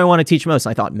thought, what do I want to teach most?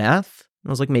 And I thought math.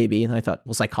 And I was like, maybe. And I thought,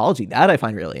 well, psychology, that I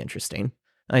find really interesting.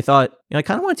 And I thought, I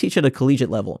kind of want to teach at a collegiate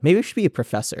level. Maybe I should be a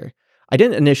professor. I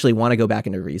didn't initially want to go back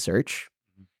into research.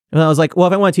 And I was like, well,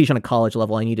 if I want to teach on a college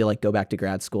level, I need to like go back to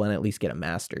grad school and at least get a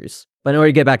master's. But in order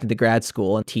to get back to the grad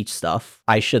school and teach stuff,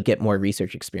 I should get more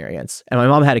research experience. And my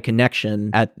mom had a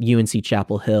connection at UNC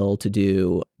Chapel Hill to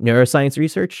do neuroscience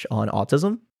research on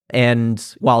autism. And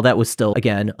while that was still,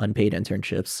 again, unpaid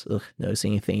internships,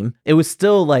 noticing a theme, it was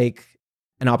still like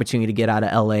an opportunity to get out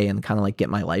of LA and kind of like get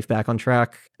my life back on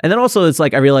track. And then also it's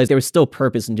like I realized there was still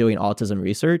purpose in doing autism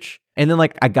research. And then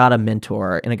like I got a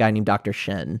mentor in a guy named Dr.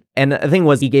 Shen. And the thing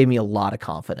was he gave me a lot of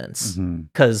confidence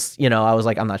because, I was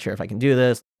like, I'm not sure if I can do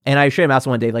this. And I straight him asked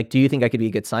him one day, like, do you think I could be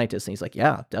a good scientist? And he's like,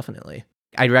 yeah, definitely.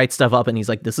 I'd write stuff up and he's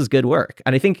like, this is good work.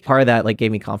 And I think part of that like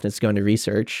gave me confidence to go into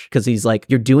research because he's like,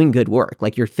 you're doing good work.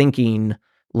 Like you're thinking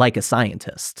like a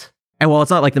scientist. And while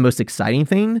it's not like the most exciting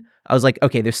thing, I was like,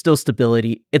 okay, there's still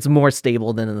stability. It's more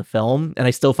stable than in the film. And I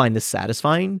still find this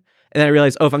satisfying. And then I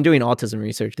realized, if I'm doing autism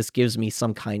research, this gives me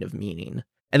some kind of meaning.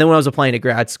 And then when I was applying to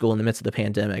grad school in the midst of the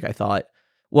pandemic, I thought,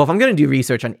 well, if I'm going to do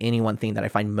research on any one thing that I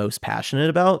find most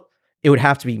passionate about, it would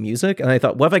have to be music. And I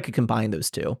thought, what if I could combine those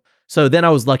two? So then I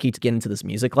was lucky to get into this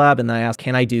music lab. And then I asked,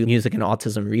 can I do music and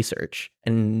autism research?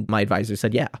 And my advisor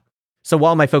said, yeah. So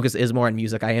while my focus is more on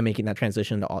music, I am making that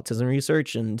transition to autism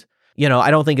research. And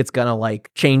I don't think it's going to like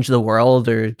change the world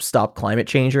or stop climate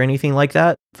change or anything like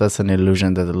that. That's an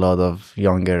illusion that a lot of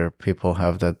younger people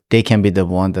have, that they can be the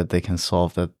one that they can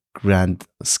solve that grand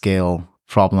scale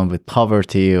problem with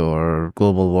poverty or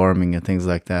global warming and things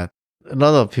like that. A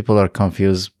lot of people are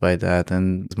confused by that.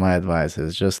 And my advice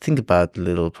is just think about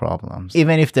little problems.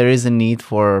 Even if there is a need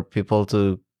for people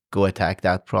to go attack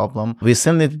that problem, we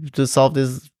still need to solve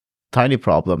these tiny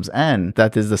problems. And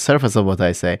that is the surface of what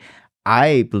I say.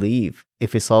 I believe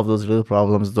if we solve those little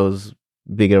problems, those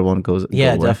bigger one goes.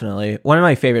 Yeah, go away. definitely. One of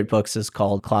my favorite books is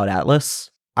called Cloud Atlas.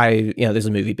 There's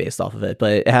a movie based off of it,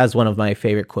 but it has one of my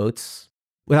favorite quotes.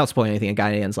 Without spoiling anything, a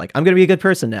guy ends like, I'm going to be a good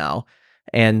person now.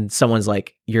 And someone's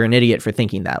like, you're an idiot for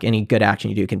thinking that. Any good action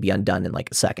you do can be undone in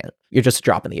like a second. You're just a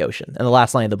drop in the ocean. And the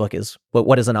last line of the book is,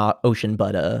 what is an ocean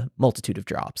but a multitude of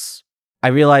drops? I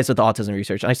realized with autism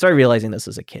research, and I started realizing this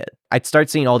as a kid, I'd start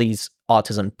seeing all these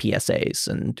autism PSAs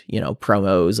and,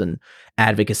 promos and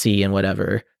advocacy and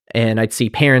whatever. And I'd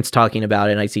see parents talking about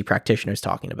it and I'd see practitioners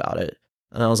talking about it.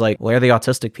 And I was like, where are the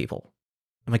autistic people?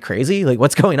 Am I crazy? Like,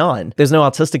 what's going on? There's no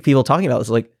autistic people talking about this.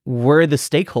 Like, we're the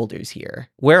stakeholders here.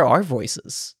 Where are our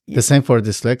voices? The same for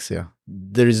dyslexia.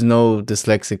 There is no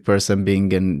dyslexic person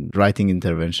being in writing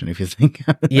intervention, if you think.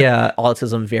 Yeah,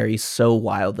 autism varies so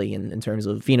wildly in terms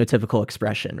of phenotypical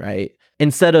expression, right?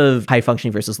 Instead of high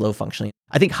functioning versus low functioning,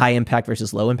 I think high impact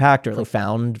versus low impact or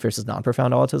profound versus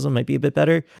non-profound autism might be a bit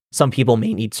better. Some people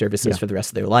may need services for the rest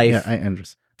of their life. Yeah, I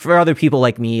understand. For other people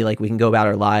like me, like we can go about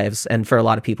our lives. And for a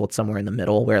lot of people, it's somewhere in the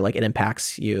middle where like it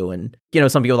impacts you. And,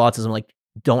 some people with autism like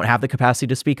don't have the capacity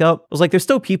to speak up. It was like, there's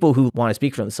still people who want to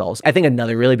speak for themselves. I think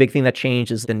another really big thing that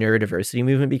changed is the neurodiversity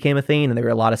movement became a thing. And there were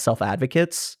a lot of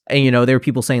self-advocates. And, there were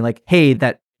people saying like, hey,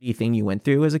 that thing you went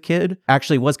through as a kid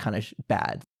actually was kind of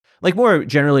bad. Like more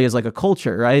generally as like a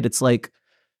culture, right? It's like,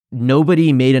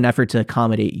 nobody made an effort to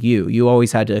accommodate you. You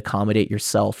always had to accommodate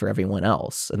yourself for everyone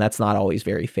else. And that's not always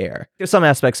very fair. There's some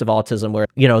aspects of autism where,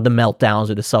 the meltdowns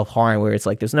or the self-harm where it's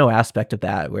like, there's no aspect of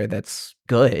that where that's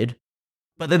good.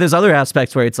 But then there's other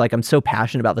aspects where it's like, I'm so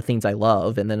passionate about the things I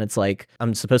love. And then it's like,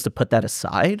 I'm supposed to put that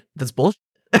aside? That's bullshit.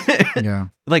 Yeah.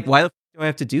 Like, why the do I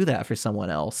have to do that for someone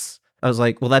else? I was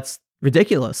like, well, that's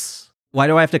ridiculous. Why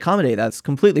do I have to accommodate that? It's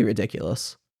completely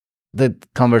ridiculous. The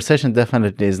conversation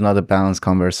definitely is not a balanced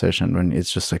conversation when it's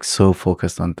just like so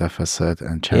focused on deficit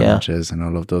and challenges and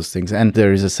all of those things. And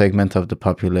there is a segment of the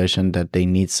population that they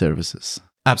need services.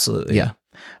 Absolutely. Yeah.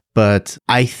 But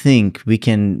I think we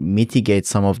can mitigate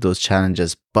some of those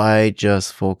challenges by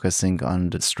just focusing on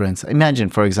the strengths. Imagine,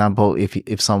 for example,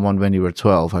 if someone when you were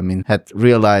 12, had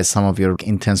realized some of your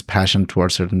intense passion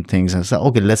towards certain things and said,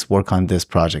 okay, let's work on this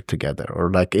project together. Or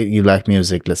like, you like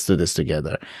music, let's do this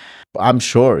together. I'm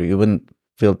sure you wouldn't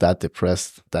feel that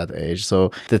depressed at that age.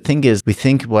 So the thing is, we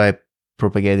think by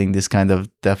propagating this kind of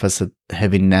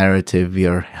deficit-heavy narrative, we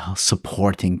are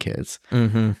supporting kids.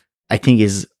 Mm-hmm. I think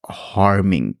is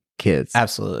harming kids.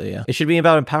 Absolutely, yeah. It should be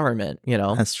about empowerment,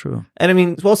 That's true.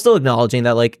 And while still acknowledging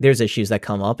that, like, there's issues that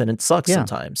come up and it sucks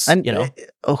sometimes, And,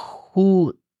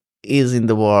 who is in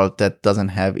the world that doesn't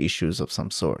have issues of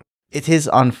some sort? It is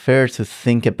unfair to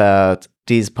think about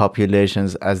these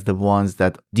populations as the ones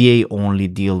that they only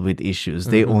deal with issues.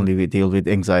 They only deal with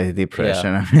anxiety,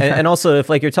 depression. Yeah. and also, if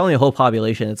like you're telling the whole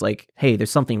population, it's like, hey,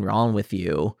 there's something wrong with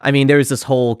you. There's this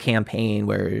whole campaign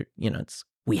where, it's,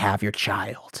 we have your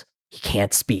child. He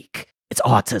can't speak. It's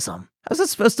autism. How's that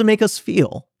supposed to make us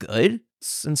feel? Good?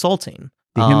 It's insulting.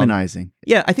 Dehumanizing.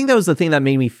 Yeah, I think that was the thing that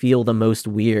made me feel the most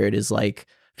weird is like,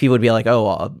 people would be like,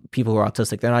 oh, people who are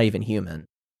autistic, they're not even human.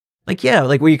 Like, yeah,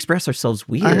 like we express ourselves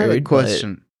weird. I have a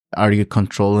question. Are you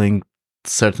controlling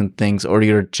certain things or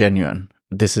you're genuine?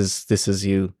 This is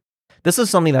you. This is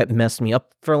something that messed me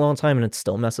up for a long time and it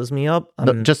still messes me up.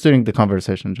 Just during the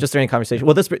conversation. Just during the conversation.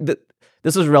 Well,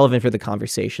 this is relevant for the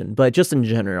conversation, but just in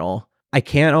general, I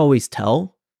can't always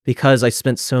tell because I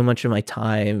spent so much of my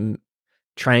time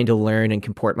trying to learn and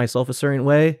comport myself a certain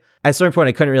way. At a certain point,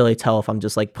 I couldn't really tell if I'm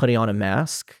just like putting on a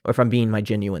mask or if I'm being my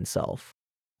genuine self.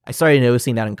 I started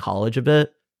noticing that in college a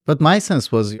bit. But my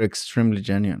sense was you're extremely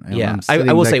genuine.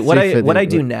 I will say what I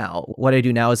do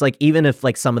now is like, even if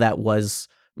like some of that was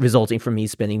resulting from me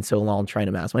spending so long trying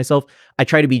to mask myself, I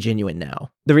try to be genuine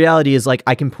now. The reality is like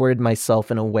I comported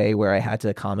myself in a way where I had to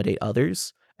accommodate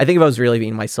others. I think if I was really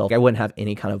being myself, I wouldn't have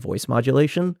any kind of voice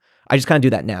modulation. I just kind of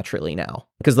do that naturally now.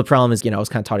 Because the problem is, I was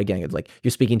kind of taught again, it's like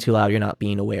you're speaking too loud, you're not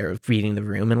being aware of reading the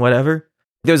room and whatever.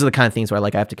 Those are the kind of things where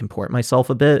like I have to comport myself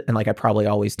a bit. And like I probably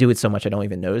always do it so much I don't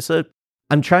even notice it.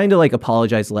 I'm trying to like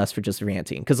apologize less for just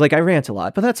ranting. Because like I rant a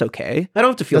lot, but that's okay. I don't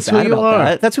have to feel bad about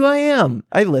that. That's who I am.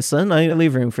 I listen. I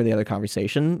leave room for the other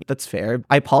conversation. That's fair.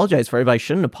 I apologize for it, but I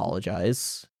shouldn't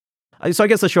apologize. So I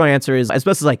guess the short answer is as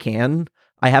best as I can.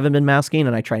 I haven't been masking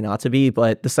and I try not to be,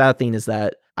 but the sad thing is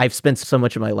that I've spent so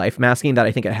much of my life masking that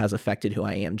I think it has affected who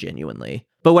I am genuinely.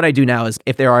 But what I do now is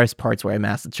if there are parts where I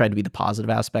mask, I try to be the positive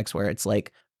aspects where it's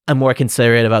like I'm more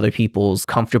considerate of other people's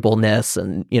comfortableness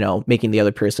and, making the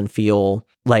other person feel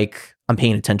like I'm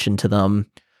paying attention to them,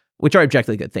 which are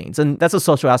objectively good things. And that's a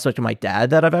social aspect of my dad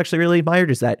that I've actually really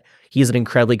admired is that he's an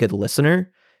incredibly good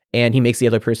listener and he makes the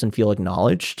other person feel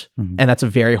acknowledged. Mm-hmm. And that's a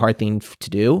very hard thing to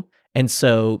do. And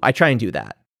so I try and do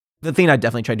that. The thing I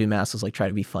definitely try to do mass is like try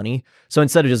to be funny. So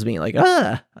instead of just being like,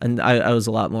 and I was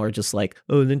a lot more just like,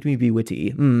 oh, let me be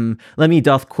witty. Let me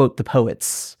doth quote the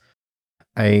poets.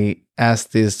 I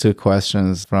asked these two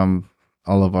questions from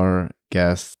all of our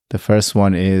guests. The first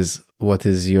one is, what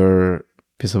is your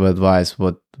piece of advice,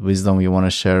 what wisdom you want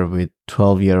to share with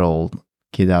 12-year-old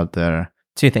kid out there?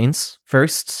 Two things.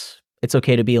 First, it's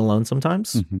okay to be alone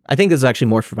sometimes. Mm-hmm. I think this is actually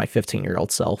more for my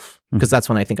 15-year-old self, because that's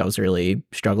when I think I was really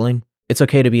struggling. It's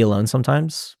okay to be alone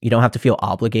sometimes. You don't have to feel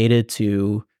obligated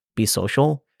to be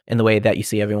social. in the way that you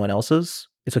see everyone else's.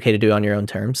 It's okay to do it on your own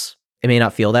terms. It may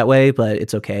not feel that way, but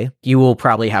it's okay. You will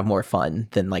probably have more fun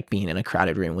than like being in a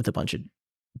crowded room with a bunch of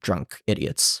drunk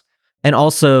idiots. And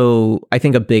also, I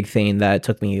think a big thing that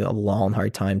took me a long,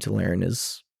 hard time to learn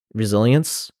is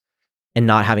resilience and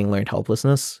not having learned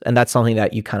helplessness. And that's something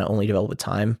that you kind of only develop with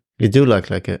time. You do look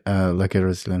like a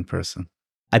resilient person.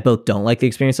 I both don't like the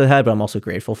experience I had, but I'm also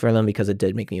grateful for them because it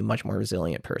did make me a much more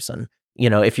resilient person. You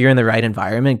know, if you're in the right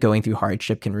environment, going through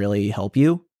hardship can really help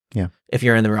you. Yeah. If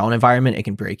you're in the wrong environment, it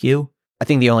can break you. I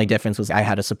think the only difference was I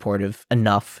had a supportive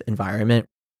enough environment.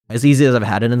 As easy as I've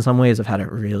had it in some ways, I've had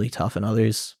it really tough in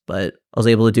others, but I was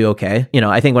able to do okay. You know,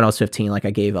 I think when I was 15, like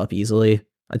I gave up easily.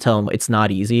 I tell them it's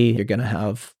not easy. You're going to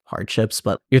have hardships,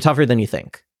 but you're tougher than you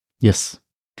think. Yes.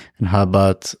 And how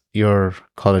about your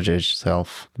college age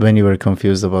self? When you were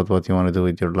confused about what you want to do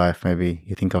with your life, maybe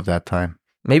you think of that time.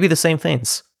 Maybe the same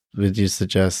things. Would you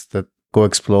suggest that go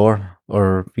explore,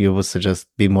 or you would suggest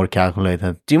be more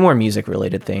calculated? Do more music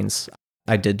related things.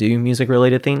 I did do music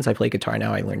related things. I play guitar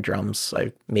now. I learned drums.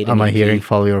 I made an Am I EP. hearing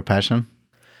follow your passion?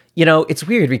 You know, it's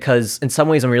weird because in some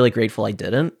ways I'm really grateful I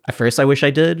didn't. At first I wish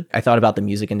I did. I thought about the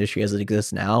music industry as it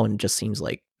exists now and it just seems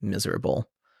like miserable.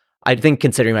 I think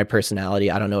considering my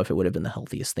personality, I don't know if it would have been the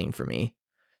healthiest thing for me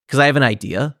because I have an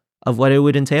idea of what it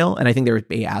would entail. And I think there would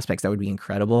be aspects that would be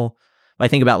incredible. But I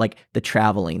think about like the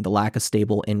traveling, the lack of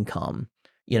stable income,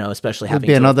 you know, especially Would having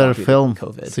be to another walk through film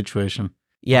COVID situation.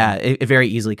 Yeah, it very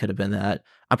easily could have been that.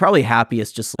 I'm probably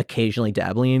happiest just occasionally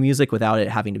dabbling in music without it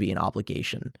having to be an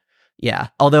obligation. Yeah,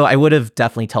 although I would have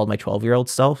definitely told my 12-year-old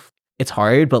self, it's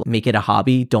hard, but make it a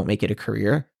hobby. Don't make it a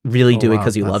career. Really do it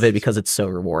because you love it because it's so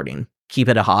rewarding. Keep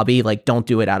it a hobby. Like, don't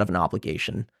do it out of an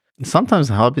obligation. Sometimes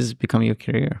hobbies become your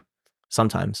career.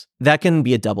 Sometimes. That can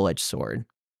be a double-edged sword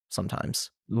sometimes.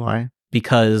 Why?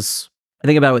 Because I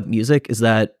think about with music is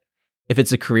that if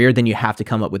it's a career, then you have to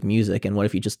come up with music. And what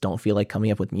if you just don't feel like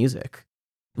coming up with music?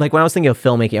 Like when I was thinking of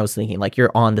filmmaking, I was thinking like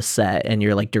you're on the set and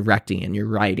you're like directing and you're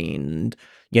writing and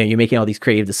you know, you're making all these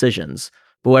creative decisions.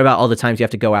 But what about all the times you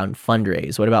have to go out and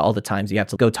fundraise? What about all the times you have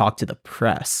to go talk to the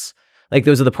press? Like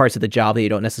those are the parts of the job that you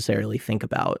don't necessarily think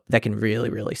about that can really,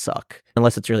 really suck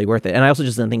unless it's really worth it. And I also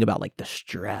just didn't think about like the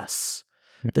stress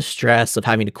of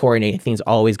having to coordinate things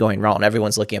always going wrong.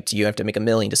 Everyone's looking up to you. You have to make a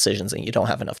million decisions and you don't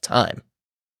have enough time.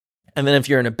 And then if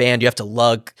you're in a band, you have to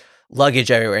lug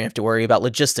luggage everywhere. You have to worry about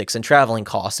logistics and traveling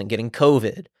costs and getting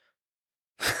COVID.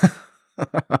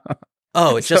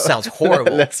 Oh, it just sounds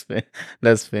horrible. Let's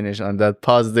finish on that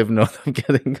positive note of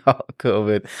getting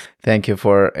COVID. Thank you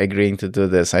for agreeing to do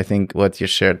this. I think what you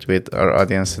shared with our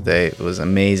audience today was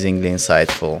amazingly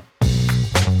insightful.